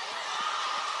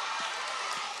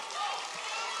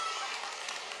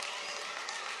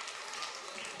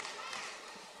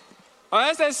 Oh,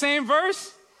 that's that same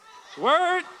verse?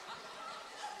 Word?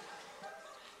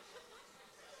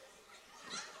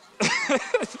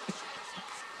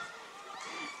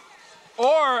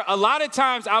 Or a lot of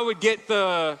times I would get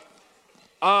that's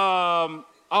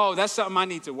something I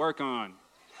need to work on.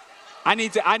 I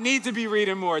need to be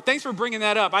reading more. Thanks for bringing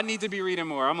that up. I need to be reading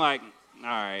more. I'm like, all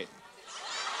right.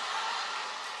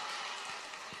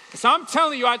 So I'm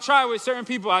telling you, I try with certain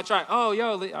people.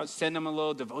 I'll send them a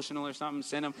little devotional or something.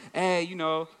 Send them, hey,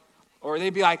 or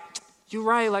they'd be like, you're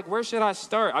right. Like, where should I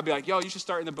start? I'd be like, yo, you should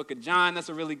start in the book of John. That's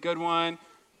a really good one.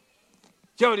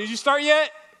 Yo, did you start yet?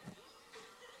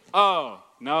 Oh,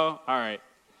 no? All right.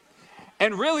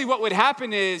 And really what would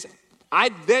happen is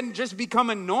I'd then just become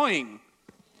annoying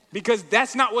because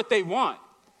that's not what they want.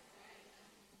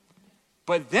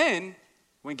 But then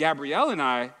when Gabrielle and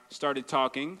I started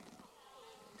talking,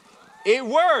 it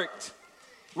worked.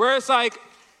 Where it's like,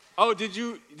 oh,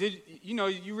 you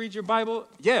read your Bible?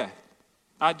 Yeah,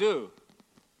 I do.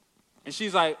 And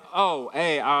she's like, oh,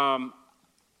 hey,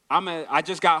 I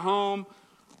just got home.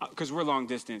 Because we're long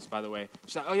distance, by the way.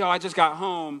 She's like, I just got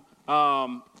home, but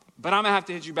I'm going to have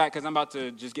to hit you back because I'm about to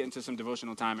just get into some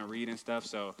devotional time and read and stuff,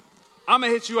 so I'm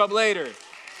going to hit you up later.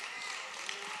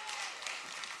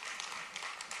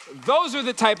 Those are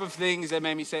the type of things that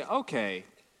made me say, okay,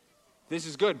 this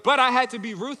is good. But I had to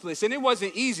be ruthless, and it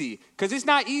wasn't easy because it's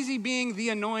not easy being the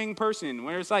annoying person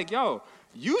where it's like, yo,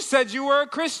 you said you were a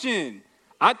Christian.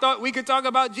 I thought we could talk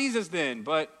about Jesus then,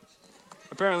 but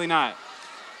apparently not.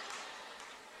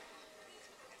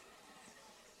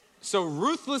 So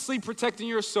ruthlessly protecting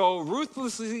your soul,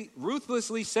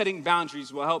 ruthlessly setting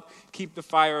boundaries will help keep the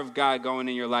fire of God going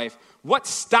in your life. What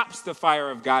stops the fire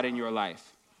of God in your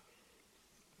life?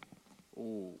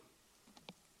 Ooh.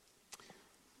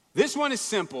 This one is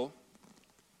simple,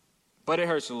 but it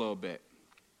hurts a little bit.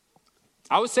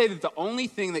 I would say that the only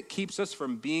thing that keeps us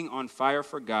from being on fire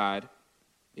for God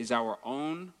is our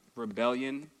own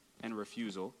rebellion and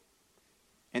refusal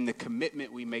and the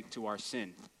commitment we make to our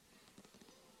sin.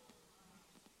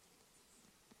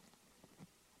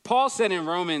 Paul said in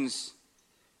Romans,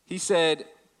 he said,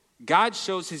 God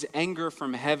shows his anger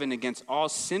from heaven against all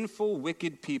sinful,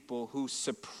 wicked people who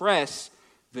suppress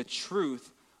the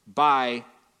truth by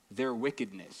their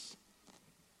wickedness.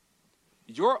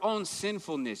 Your own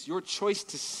sinfulness, your choice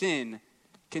to sin,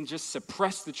 can just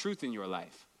suppress the truth in your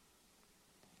life.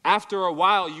 After a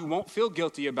while, you won't feel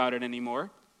guilty about it anymore.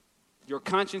 Your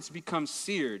conscience becomes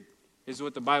seared, is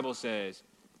what the Bible says.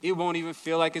 It won't even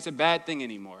feel like it's a bad thing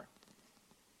anymore.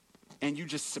 And you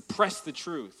just suppress the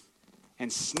truth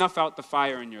and snuff out the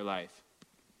fire in your life.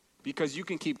 Because you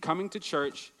can keep coming to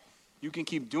church, you can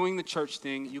keep doing the church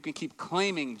thing, you can keep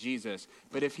claiming Jesus,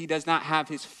 but if he does not have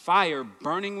his fire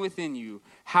burning within you,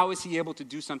 how is he able to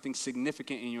do something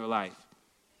significant in your life?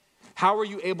 How are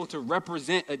you able to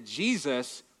represent a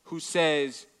Jesus who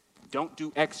says, don't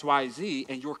do X, Y, Z,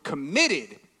 and you're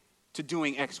committed to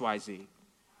doing X, Y, Z?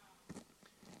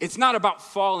 It's not about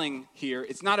falling here.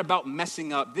 It's not about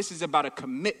messing up. This is about a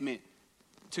commitment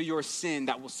to your sin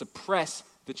that will suppress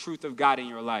the truth of God in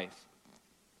your life.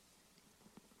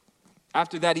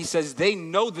 After that, he says, they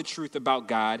know the truth about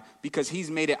God because he's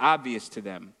made it obvious to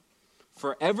them.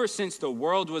 For ever since the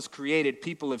world was created,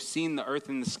 people have seen the earth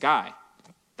and the sky.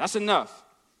 That's enough.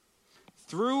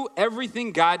 Through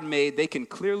everything God made, they can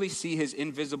clearly see his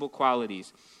invisible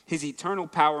qualities, his eternal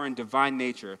power and divine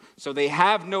nature. So they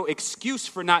have no excuse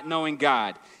for not knowing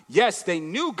God. Yes, they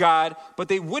knew God, but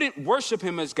they wouldn't worship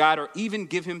him as God or even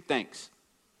give him thanks.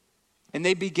 And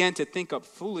they began to think up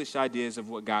foolish ideas of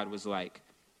what God was like.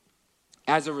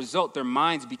 As a result, their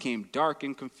minds became dark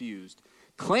and confused.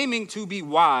 Claiming to be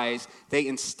wise, they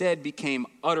instead became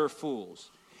utter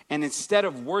fools. And instead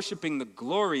of worshiping the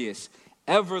glorious,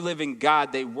 ever-living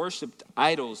God, they worshiped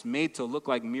idols made to look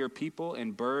like mere people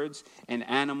and birds and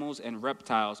animals and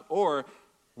reptiles, or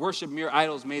worship mere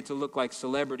idols made to look like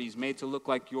celebrities, made to look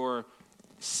like your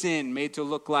sin, made to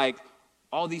look like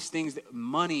all these things,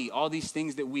 money, all these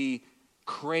things that we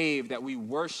crave, that we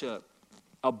worship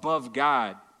above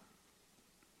God.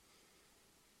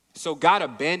 So God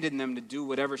abandoned them to do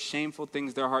whatever shameful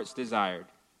things their hearts desired.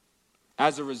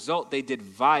 As a result, they did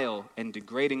vile and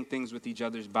degrading things with each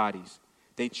other's bodies.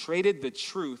 They traded the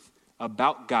truth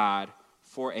about God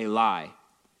for a lie.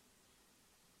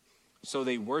 So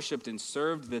they worshiped and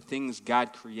served the things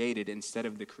God created instead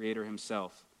of the Creator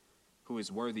himself, who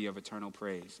is worthy of eternal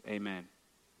praise. Amen.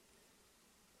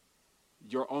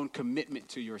 Your own commitment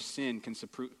to your sin can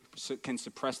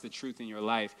suppress the truth in your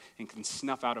life and can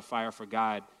snuff out a fire for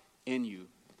God in you.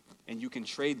 And you can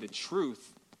trade the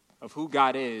truth of who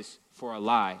God is for a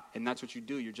lie. And that's what you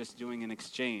do. You're just doing an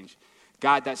exchange.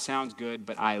 God, that sounds good,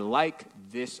 but I like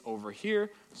this over here,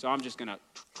 so I'm just going to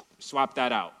swap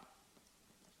that out.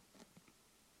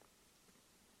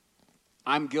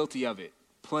 I'm guilty of it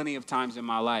plenty of times in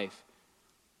my life,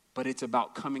 but it's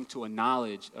about coming to a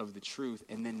knowledge of the truth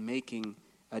and then making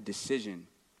a decision.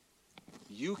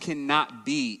 You cannot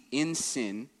be in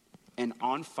sin and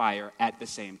on fire at the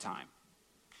same time.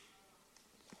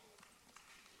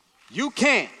 You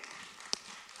can't.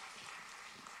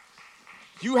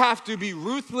 You have to be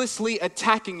ruthlessly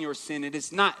attacking your sin.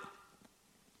 It's not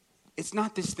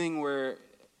this thing where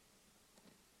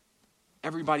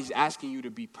everybody's asking you to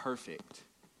be perfect.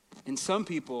 And some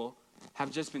people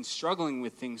have just been struggling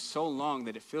with things so long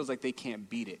that it feels like they can't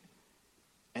beat it.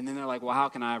 And then they're like, well, how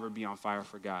can I ever be on fire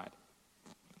for God?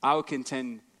 I would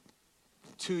contend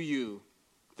to you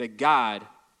that God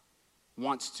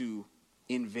wants to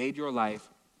invade your life,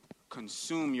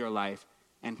 consume your life,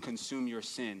 and consume your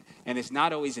sin. And it's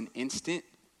not always an instant,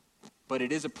 but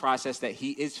it is a process that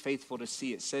he is faithful to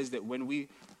see. It says that when we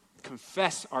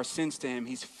confess our sins to him,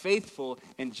 he's faithful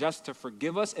and just to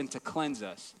forgive us and to cleanse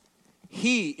us.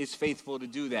 He is faithful to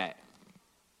do that.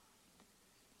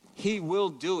 He will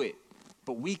do it,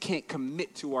 but we can't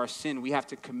commit to our sin. We have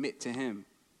to commit to him.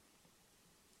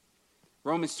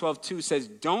 Romans 12:2 says,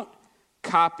 don't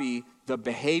copy the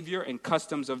behavior and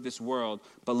customs of this world,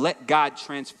 but let God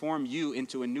transform you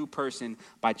into a new person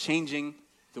by changing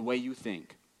the way you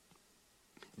think.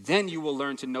 Then you will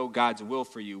learn to know God's will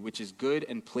for you, which is good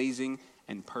and pleasing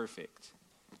and perfect.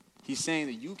 He's saying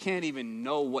that you can't even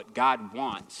know what God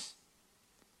wants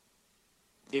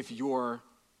if you're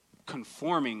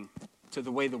conforming to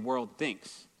the way the world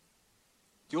thinks.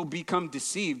 You'll become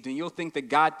deceived and you'll think that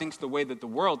God thinks the way that the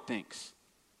world thinks.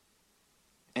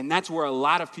 And that's where a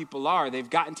lot of people are. They've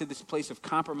gotten to this place of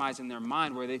compromise in their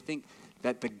mind where they think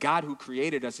that the God who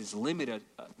created us is limited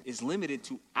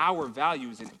to our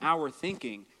values and our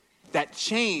thinking that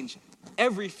change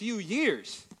every few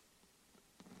years.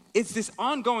 It's this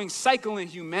ongoing cycle in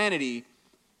humanity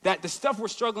that the stuff we're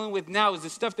struggling with now is the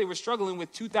stuff they were struggling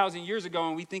with 2,000 years ago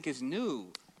and we think is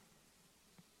new.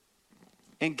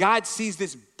 And God sees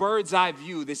this bird's eye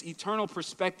view, this eternal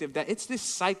perspective, that it's this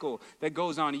cycle that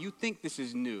goes on, and you think this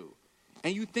is new.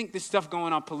 And you think this stuff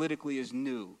going on politically is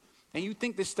new. And you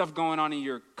think this stuff going on in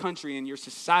your country and your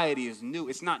society is new.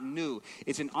 It's not new.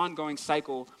 It's an ongoing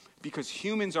cycle because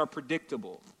humans are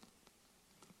predictable.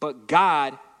 But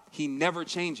God, he never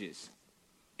changes.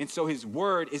 And so his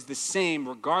word is the same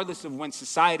regardless of when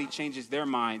society changes their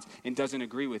minds and doesn't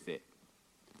agree with it.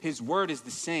 His word is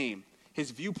the same.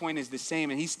 His viewpoint is the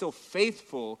same, and he's still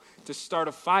faithful to start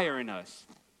a fire in us.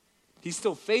 He's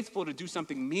still faithful to do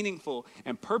something meaningful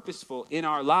and purposeful in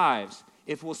our lives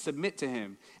if we'll submit to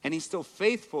him. And he's still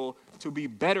faithful to be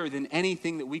better than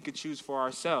anything that we could choose for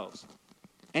ourselves.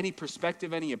 Any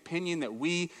perspective, any opinion that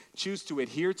we choose to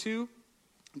adhere to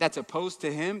that's opposed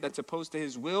to him, that's opposed to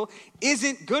his will,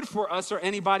 isn't good for us or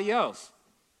anybody else.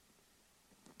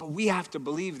 But we have to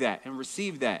believe that and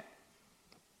receive that.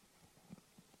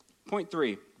 Point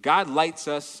 3, God lights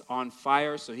us on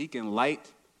fire so he can light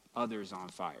others on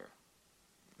fire.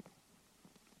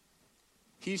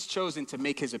 He's chosen to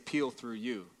make his appeal through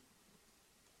you.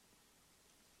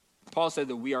 Paul said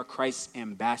that we are Christ's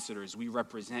ambassadors. We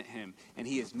represent him, and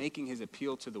he is making his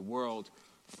appeal to the world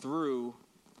through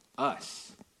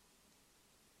us.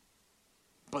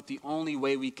 But the only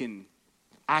way we can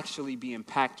actually be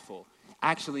impactful,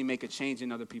 actually make a change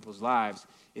in other people's lives,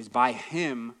 is by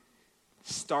him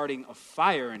starting a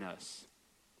fire in us.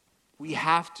 We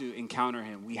have to encounter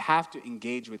him. We have to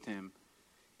engage with him.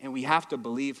 And we have to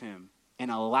believe him and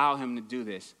allow him to do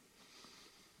this.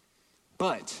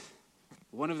 But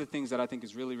one of the things that I think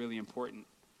is really, really important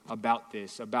about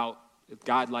this, about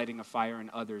God lighting a fire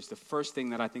in others, the first thing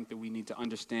that I think that we need to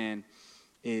understand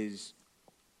is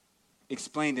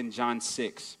explained in John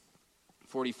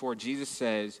 6:44. Jesus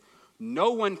says, "No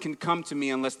one can come to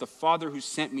me unless the Father who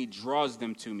sent me draws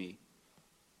them to me.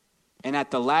 And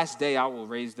at the last day, I will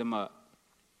raise them up."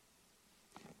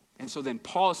 And so then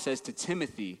Paul says to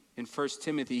Timothy, in 1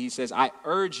 Timothy, he says, "I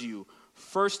urge you,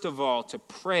 first of all, to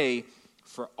pray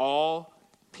for all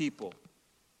people.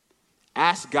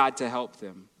 Ask God to help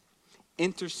them.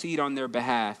 Intercede on their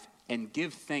behalf and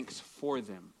give thanks for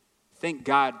them." Thank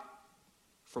God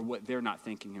for what they're not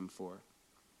thanking him for.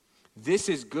 "This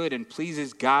is good and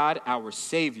pleases God, our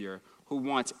Savior, who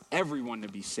wants everyone to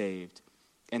be saved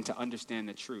and to understand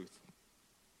the truth."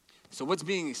 So what's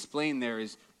being explained there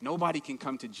is nobody can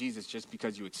come to Jesus just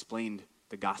because you explained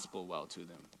the gospel well to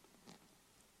them.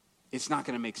 It's not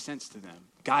going to make sense to them.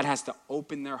 God has to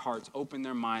open their hearts, open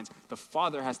their minds. The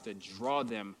Father has to draw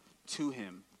them to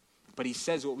him. But he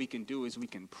says what we can do is we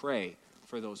can pray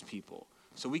for those people.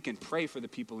 So we can pray for the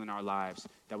people in our lives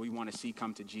that we want to see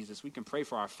come to Jesus. We can pray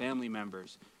for our family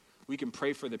members. We can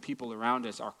pray for the people around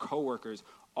us, our coworkers,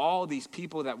 all these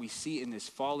people that we see in this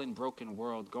fallen, broken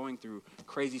world going through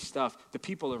crazy stuff, the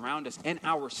people around us and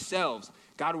ourselves.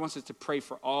 God wants us to pray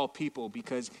for all people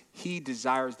because he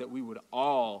desires that we would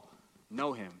all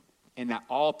know him and that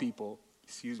all people,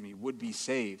 would be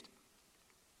saved.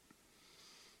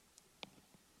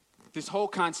 This whole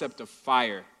concept of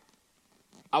fire,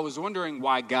 I was wondering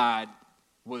why God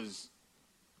was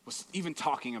even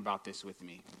talking about this with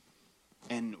me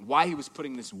and why he was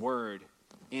putting this word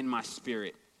in my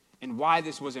spirit and why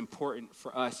this was important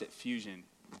for us at Fusion.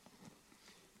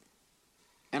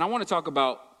 And I want to talk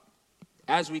about,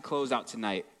 as we close out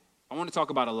tonight, I want to talk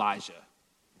about Elijah.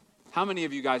 How many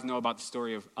of you guys know about the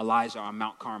story of Elijah on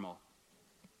Mount Carmel?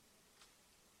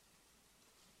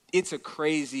 It's a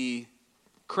crazy,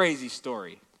 crazy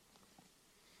story.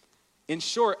 In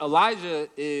short, Elijah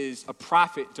is a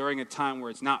prophet during a time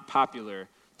where it's not popular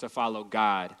to follow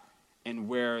God and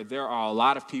where there are a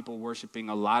lot of people worshiping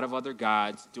a lot of other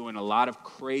gods, doing a lot of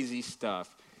crazy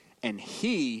stuff. And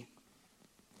he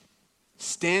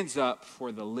stands up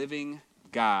for the living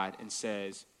God and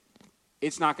says,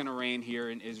 it's not going to rain here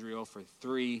in Israel for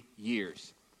 3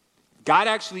 years. God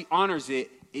actually honors it.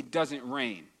 It doesn't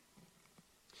rain.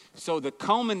 So the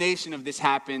culmination of this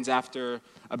happens after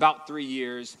about 3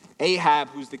 years. Ahab,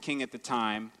 who's the king at the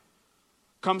time,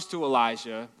 comes to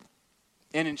Elijah.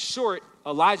 And in short,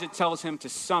 Elijah tells him to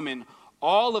summon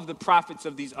all of the prophets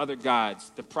of these other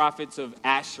gods, the prophets of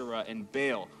Asherah and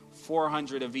Baal,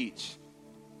 400 of each.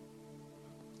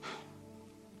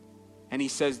 And he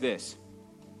says this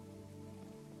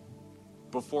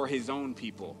before his own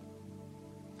people: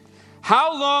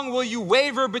 "How long will you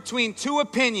waver between two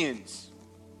opinions?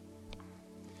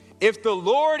 If the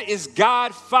Lord is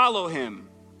God, follow him.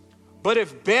 But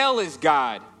if Baal is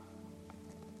God,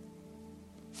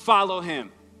 follow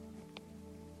him.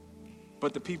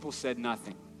 But the people said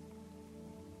nothing.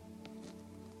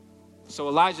 So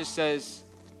Elijah says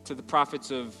to the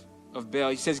prophets of Baal,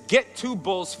 he says, get 2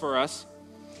 bulls for us,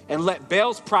 and let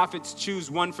Baal's prophets choose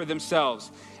one for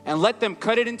themselves, and let them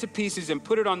cut it into pieces and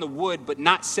put it on the wood, but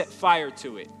not set fire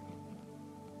to it.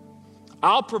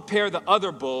 I'll prepare the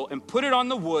other bull and put it on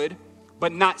the wood,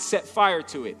 but not set fire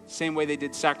to it. Same way they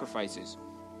did sacrifices.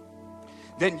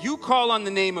 Then you call on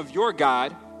the name of your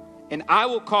God, and I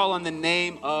will call on the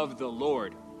name of the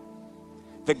Lord.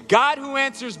 The God who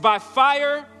answers by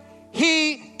fire,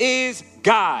 he is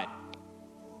God.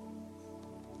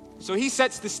 So he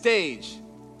sets the stage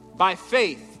by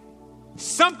faith.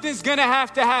 Something's going to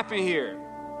have to happen here.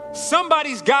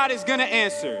 Somebody's God is going to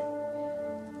answer.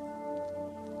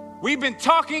 We've been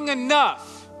talking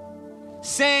enough,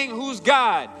 saying who's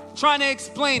God, trying to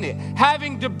explain it,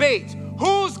 having debates.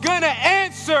 Who's going to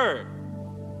answer?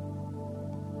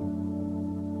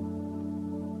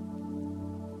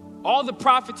 All the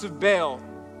prophets of Baal,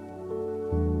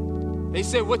 they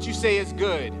said, what you say is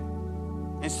good.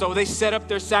 And so they set up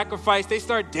their sacrifice. They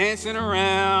start dancing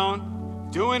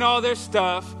around, doing all their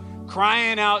stuff,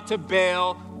 crying out to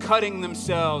Baal, cutting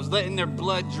themselves, letting their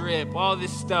blood drip, all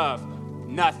this stuff.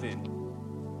 Nothing.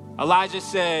 Elijah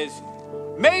says,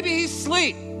 maybe he's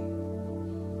asleep.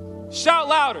 Shout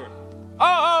louder.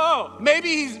 Oh,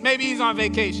 maybe he's on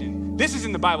vacation. This is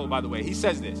in the Bible, by the way. He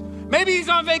says this. Maybe he's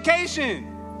on vacation.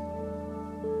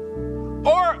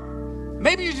 Or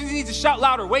maybe you just need to shout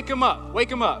louder. Wake him up.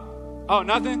 Wake him up. Oh,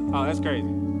 nothing? Oh, that's crazy.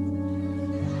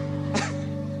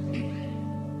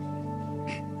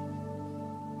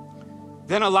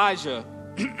 Then Elijah,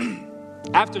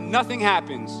 after nothing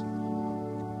happens,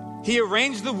 he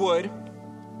arranged the wood,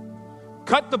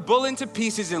 cut the bull into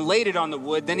pieces and laid it on the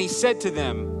wood. Then he said to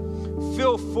them,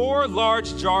 fill 4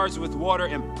 large jars with water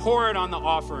and pour it on the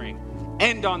offering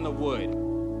and on the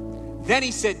wood. Then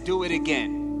he said, do it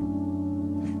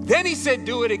again. Then he said,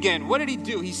 do it again. What did he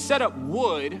do? He set up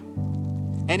wood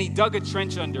and he dug a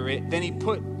trench under it. Then he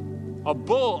put a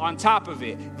bull on top of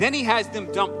it. Then he has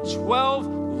them dump 12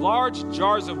 large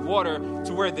jars of water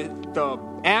to where the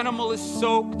animal is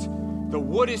soaked, the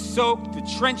wood is soaked, the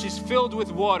trench is filled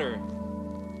with water.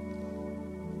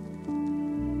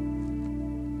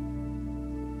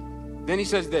 Then he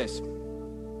says this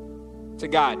to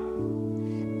God,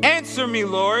 answer me,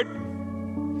 Lord.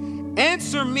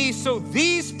 Answer me so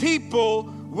these people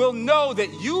will know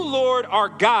that you, Lord, are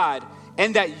God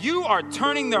and that you are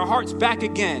turning their hearts back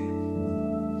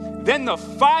again. Then the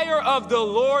fire of the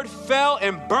Lord fell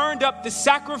and burned up the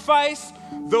sacrifice,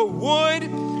 the wood,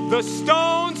 the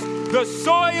stones, the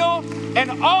soil,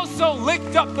 and also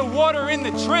licked up the water in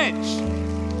the trench.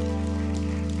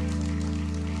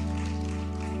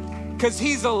 Because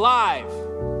he's alive.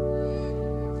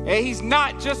 And he's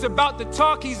not just about the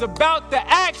talk, he's about the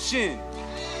action.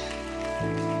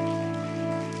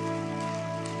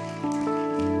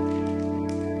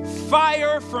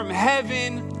 Fire from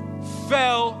heaven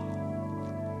fell,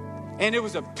 and it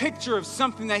was a picture of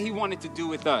something that he wanted to do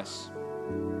with us.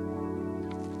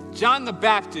 John the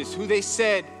Baptist, who they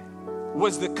said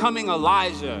was the coming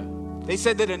Elijah, they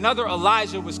said that another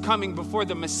Elijah was coming before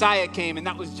the Messiah came, and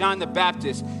that was John the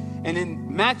Baptist. And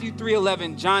in Matthew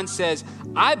 3:11, John says,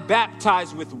 I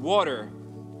baptize with water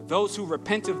those who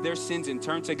repent of their sins and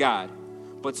turn to God.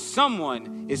 But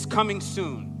someone is coming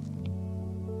soon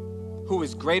who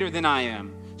is greater than I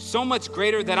am, so much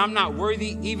greater that I'm not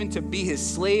worthy even to be his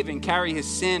slave and carry his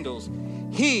sandals.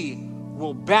 He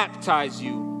will baptize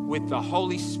you with the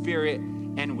Holy Spirit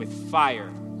and with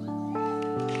fire.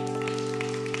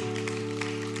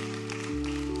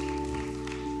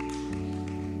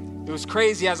 It was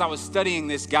crazy as I was studying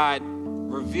this, God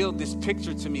revealed this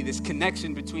picture to me, this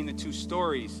connection between the two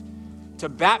stories. To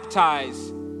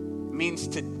baptize means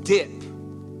to dip,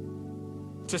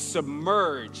 to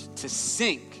submerge, to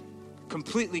sink,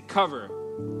 completely cover.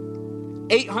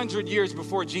 800 years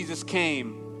before Jesus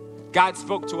came, God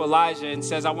spoke to Elijah and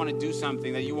says, I want to do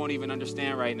something that you won't even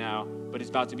understand right now, but it's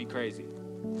about to be crazy.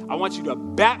 I want you to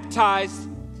baptize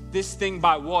this thing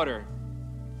by water.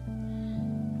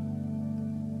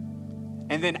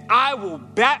 And then I will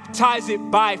baptize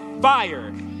it by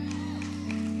fire.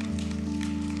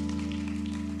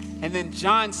 And then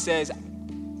John says,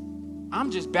 I'm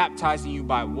just baptizing you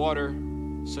by water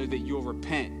so that you'll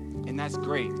repent. And that's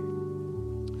great.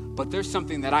 But there's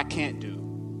something that I can't do.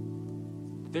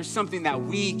 There's something that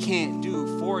we can't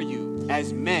do for you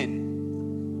as men.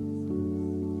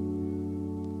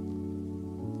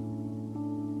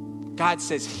 God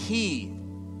says he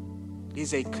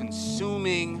is a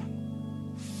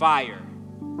consuming fire.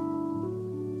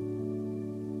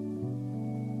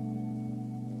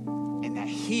 And that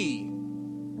he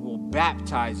will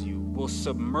baptize you, will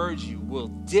submerge you, will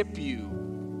dip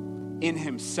you in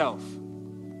himself,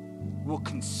 will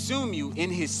consume you in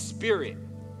his spirit.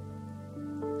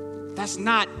 That's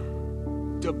not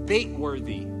debate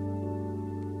worthy.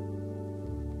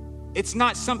 It's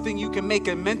not something you can make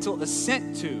a mental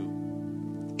assent to.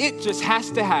 It just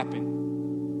has to happen.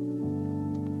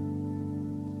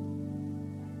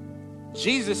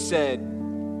 Jesus said,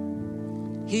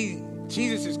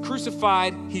 Jesus is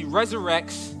crucified, he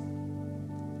resurrects,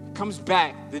 comes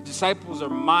back. The disciples are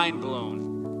mind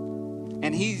blown.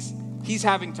 And he's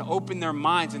having to open their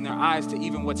minds and their eyes to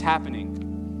even what's happening.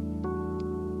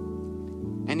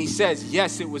 And he says,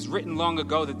 yes, it was written long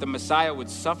ago that the Messiah would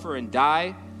suffer and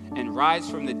die and rise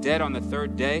from the dead on the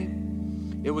third day.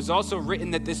 It was also written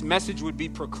that this message would be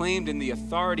proclaimed in the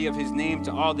authority of his name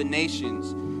to all the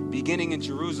nations, beginning in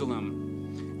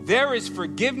Jerusalem. There is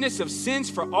forgiveness of sins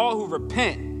for all who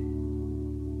repent.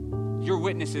 You're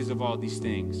witnesses of all these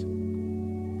things.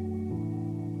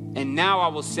 And now I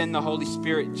will send the Holy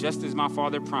Spirit just as my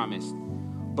Father promised.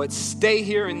 But stay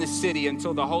here in the city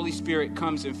until the Holy Spirit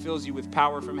comes and fills you with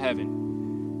power from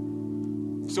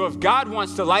heaven. So if God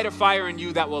wants to light a fire in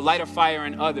you that will light a fire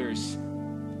in others,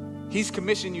 he's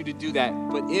commissioned you to do that.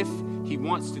 But if he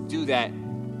wants to do that,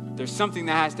 there's something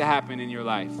that has to happen in your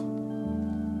life.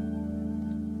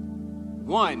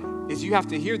 One is you have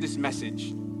to hear this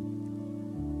message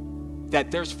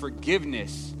that there's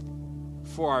forgiveness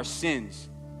for our sins.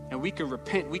 And we can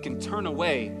repent, we can turn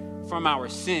away from our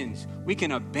sins. We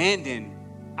can abandon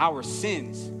our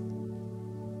sins.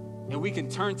 And we can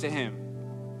turn to him.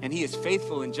 And he is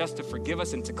faithful and just to forgive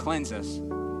us and to cleanse us.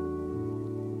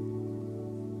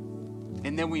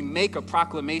 And then we make a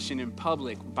proclamation in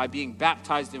public by being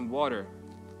baptized in water.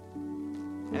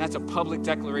 And that's a public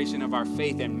declaration of our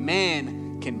faith. And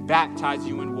man can baptize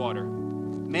you in water.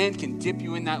 Man can dip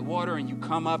you in that water and you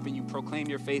come up and you proclaim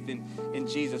your faith in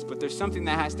Jesus. But there's something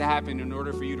that has to happen in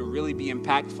order for you to really be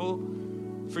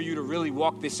impactful, for you to really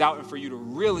walk this out, and for you to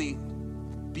really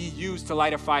be used to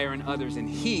light a fire in others. And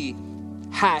he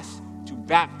has to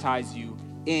baptize you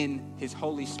in his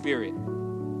Holy Spirit.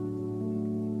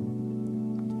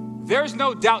 There's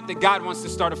no doubt that God wants to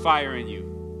start a fire in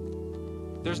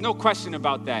you. There's no question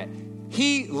about that.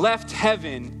 He left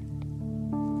heaven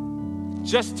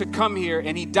just to come here,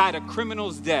 and he died a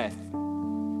criminal's death.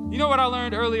 You know what I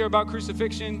learned earlier about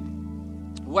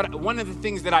crucifixion? One of the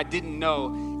things that I didn't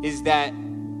know is that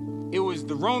it was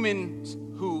the Romans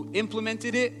who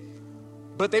implemented it,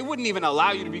 but they wouldn't even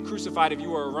allow you to be crucified if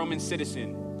you were a Roman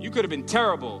citizen. You could have been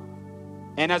terrible.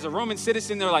 And as a Roman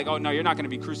citizen, they're like, oh no, you're not going to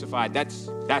be crucified. That's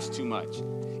too much.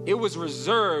 It was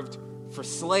reserved for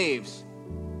slaves,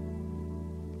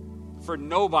 for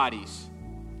nobodies,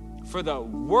 for the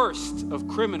worst of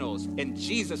criminals. And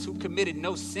Jesus, who committed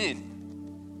no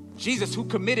sin, Jesus, who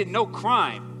committed no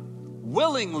crime,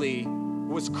 willingly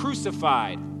was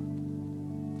crucified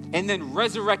and then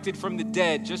resurrected from the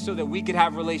dead just so that we could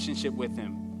have relationship with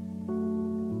him.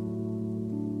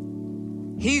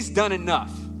 He's done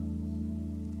enough.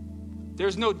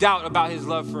 There's no doubt about his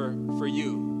love for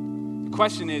you. The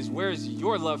question is, where's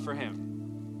your love for him?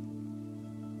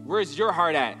 Where's your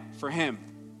heart at for him?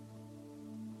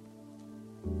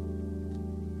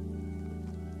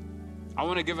 I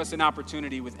want to give us an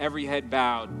opportunity with every head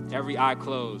bowed, every eye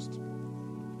closed.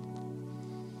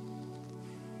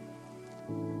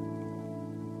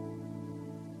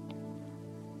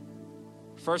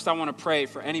 First, I want to pray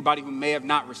for anybody who may have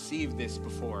not received this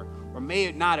before or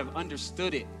may not have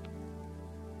understood it.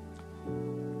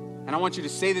 And I want you to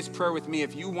say this prayer with me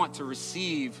if you want to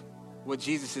receive what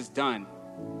Jesus has done.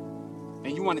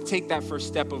 And you want to take that first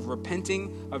step of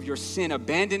repenting of your sin,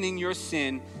 abandoning your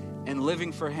sin, and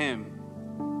living for him.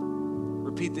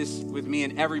 Repeat this with me,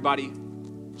 and everybody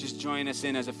just join us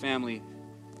in as a family.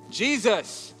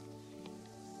 Jesus,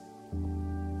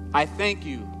 I thank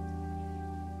you.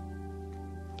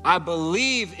 I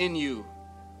believe in you.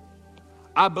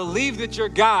 I believe that you're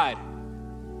God.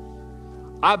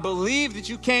 I believe that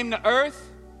you came to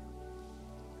earth.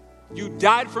 You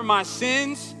died for my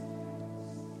sins.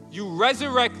 You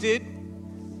resurrected,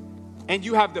 and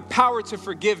you have the power to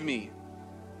forgive me.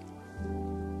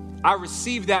 I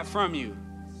receive that from you.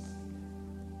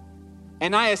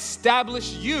 And I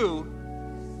establish you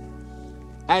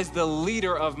as the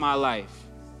leader of my life.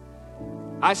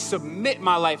 I submit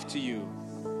my life to you.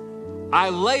 I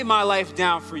lay my life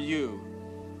down for you,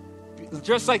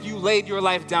 just like you laid your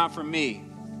life down for me.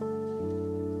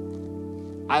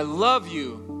 I love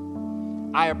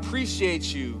you. I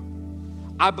appreciate you.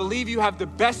 I believe you have the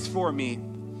best for me.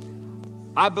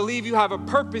 I believe you have a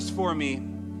purpose for me.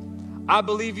 I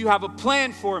believe you have a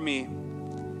plan for me.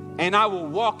 And I will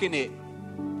walk in it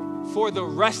for the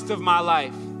rest of my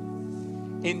life.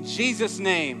 In Jesus'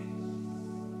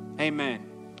 name, amen.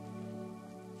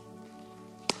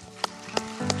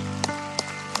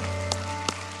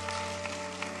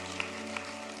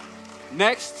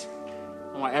 Next,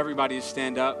 I want everybody to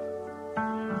stand up.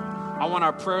 I want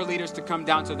our prayer leaders to come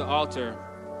down to the altar.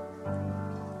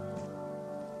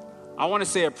 I want to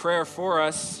say a prayer for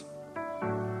us,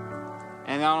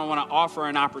 and I want to offer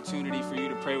an opportunity for you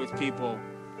to pray with people.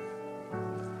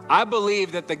 I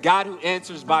believe that the God who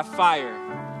answers by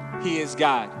fire, he is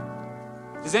God.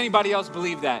 Does anybody else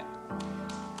believe that?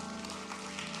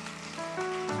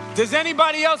 Does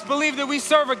anybody else believe that we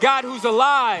serve a God who's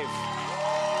alive?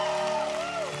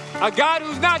 A God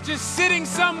who's not just sitting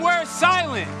somewhere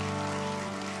silent.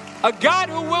 A God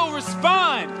who will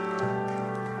respond.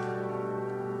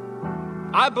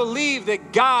 I believe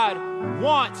that God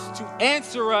wants to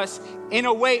answer us in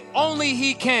a way only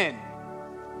he can.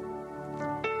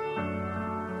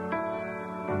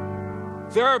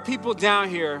 There are people down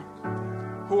here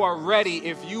who are ready.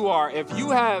 If you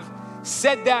have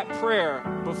said that prayer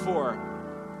before,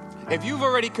 if you've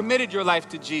already committed your life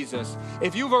to Jesus,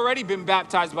 if you've already been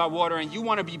baptized by water and you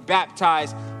want to be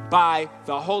baptized by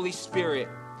the Holy Spirit,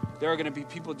 there are going to be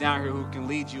people down here who can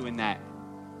lead you in that.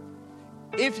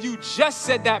 If you just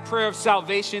said that prayer of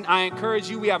salvation, I encourage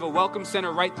you, we have a welcome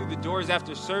center right through the doors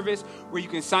after service where you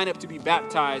can sign up to be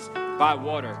baptized by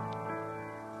water.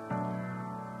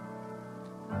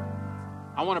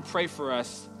 I want to pray for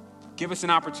us. Give us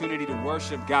an opportunity to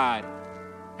worship God,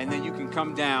 and then you can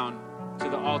come down to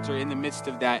the altar in the midst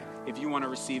of that if you want to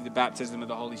receive the baptism of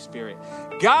the Holy Spirit.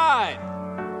 God,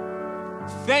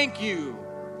 thank you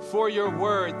for your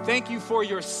word. Thank you for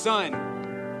your Son,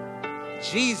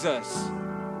 Jesus.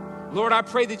 Lord, I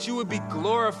pray that you would be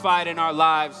glorified in our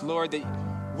lives, Lord, that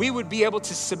we would be able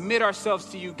to submit ourselves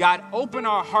to you. God, open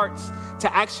our hearts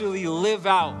to actually live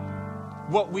out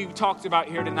what we talked about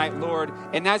here tonight, Lord.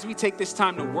 And as we take this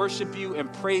time to worship you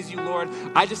and praise you, Lord,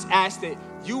 I just ask that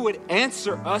you would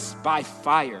answer us by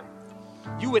fire.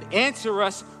 You would answer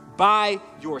us by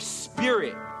your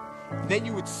Spirit. That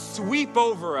you would sweep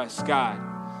over us, God,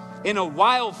 in a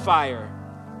wildfire.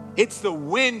 It's the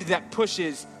wind that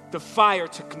pushes the fire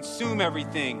to consume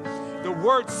everything. The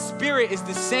word spirit is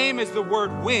the same as the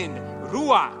word wind.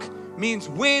 Ruach means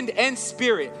wind and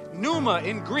spirit. Pneuma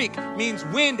in Greek means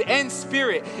wind and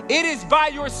spirit. It is by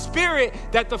your Spirit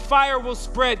that the fire will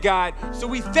spread, God. So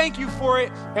we thank you for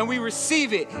it and we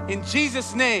receive it in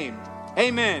Jesus' name.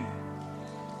 Amen.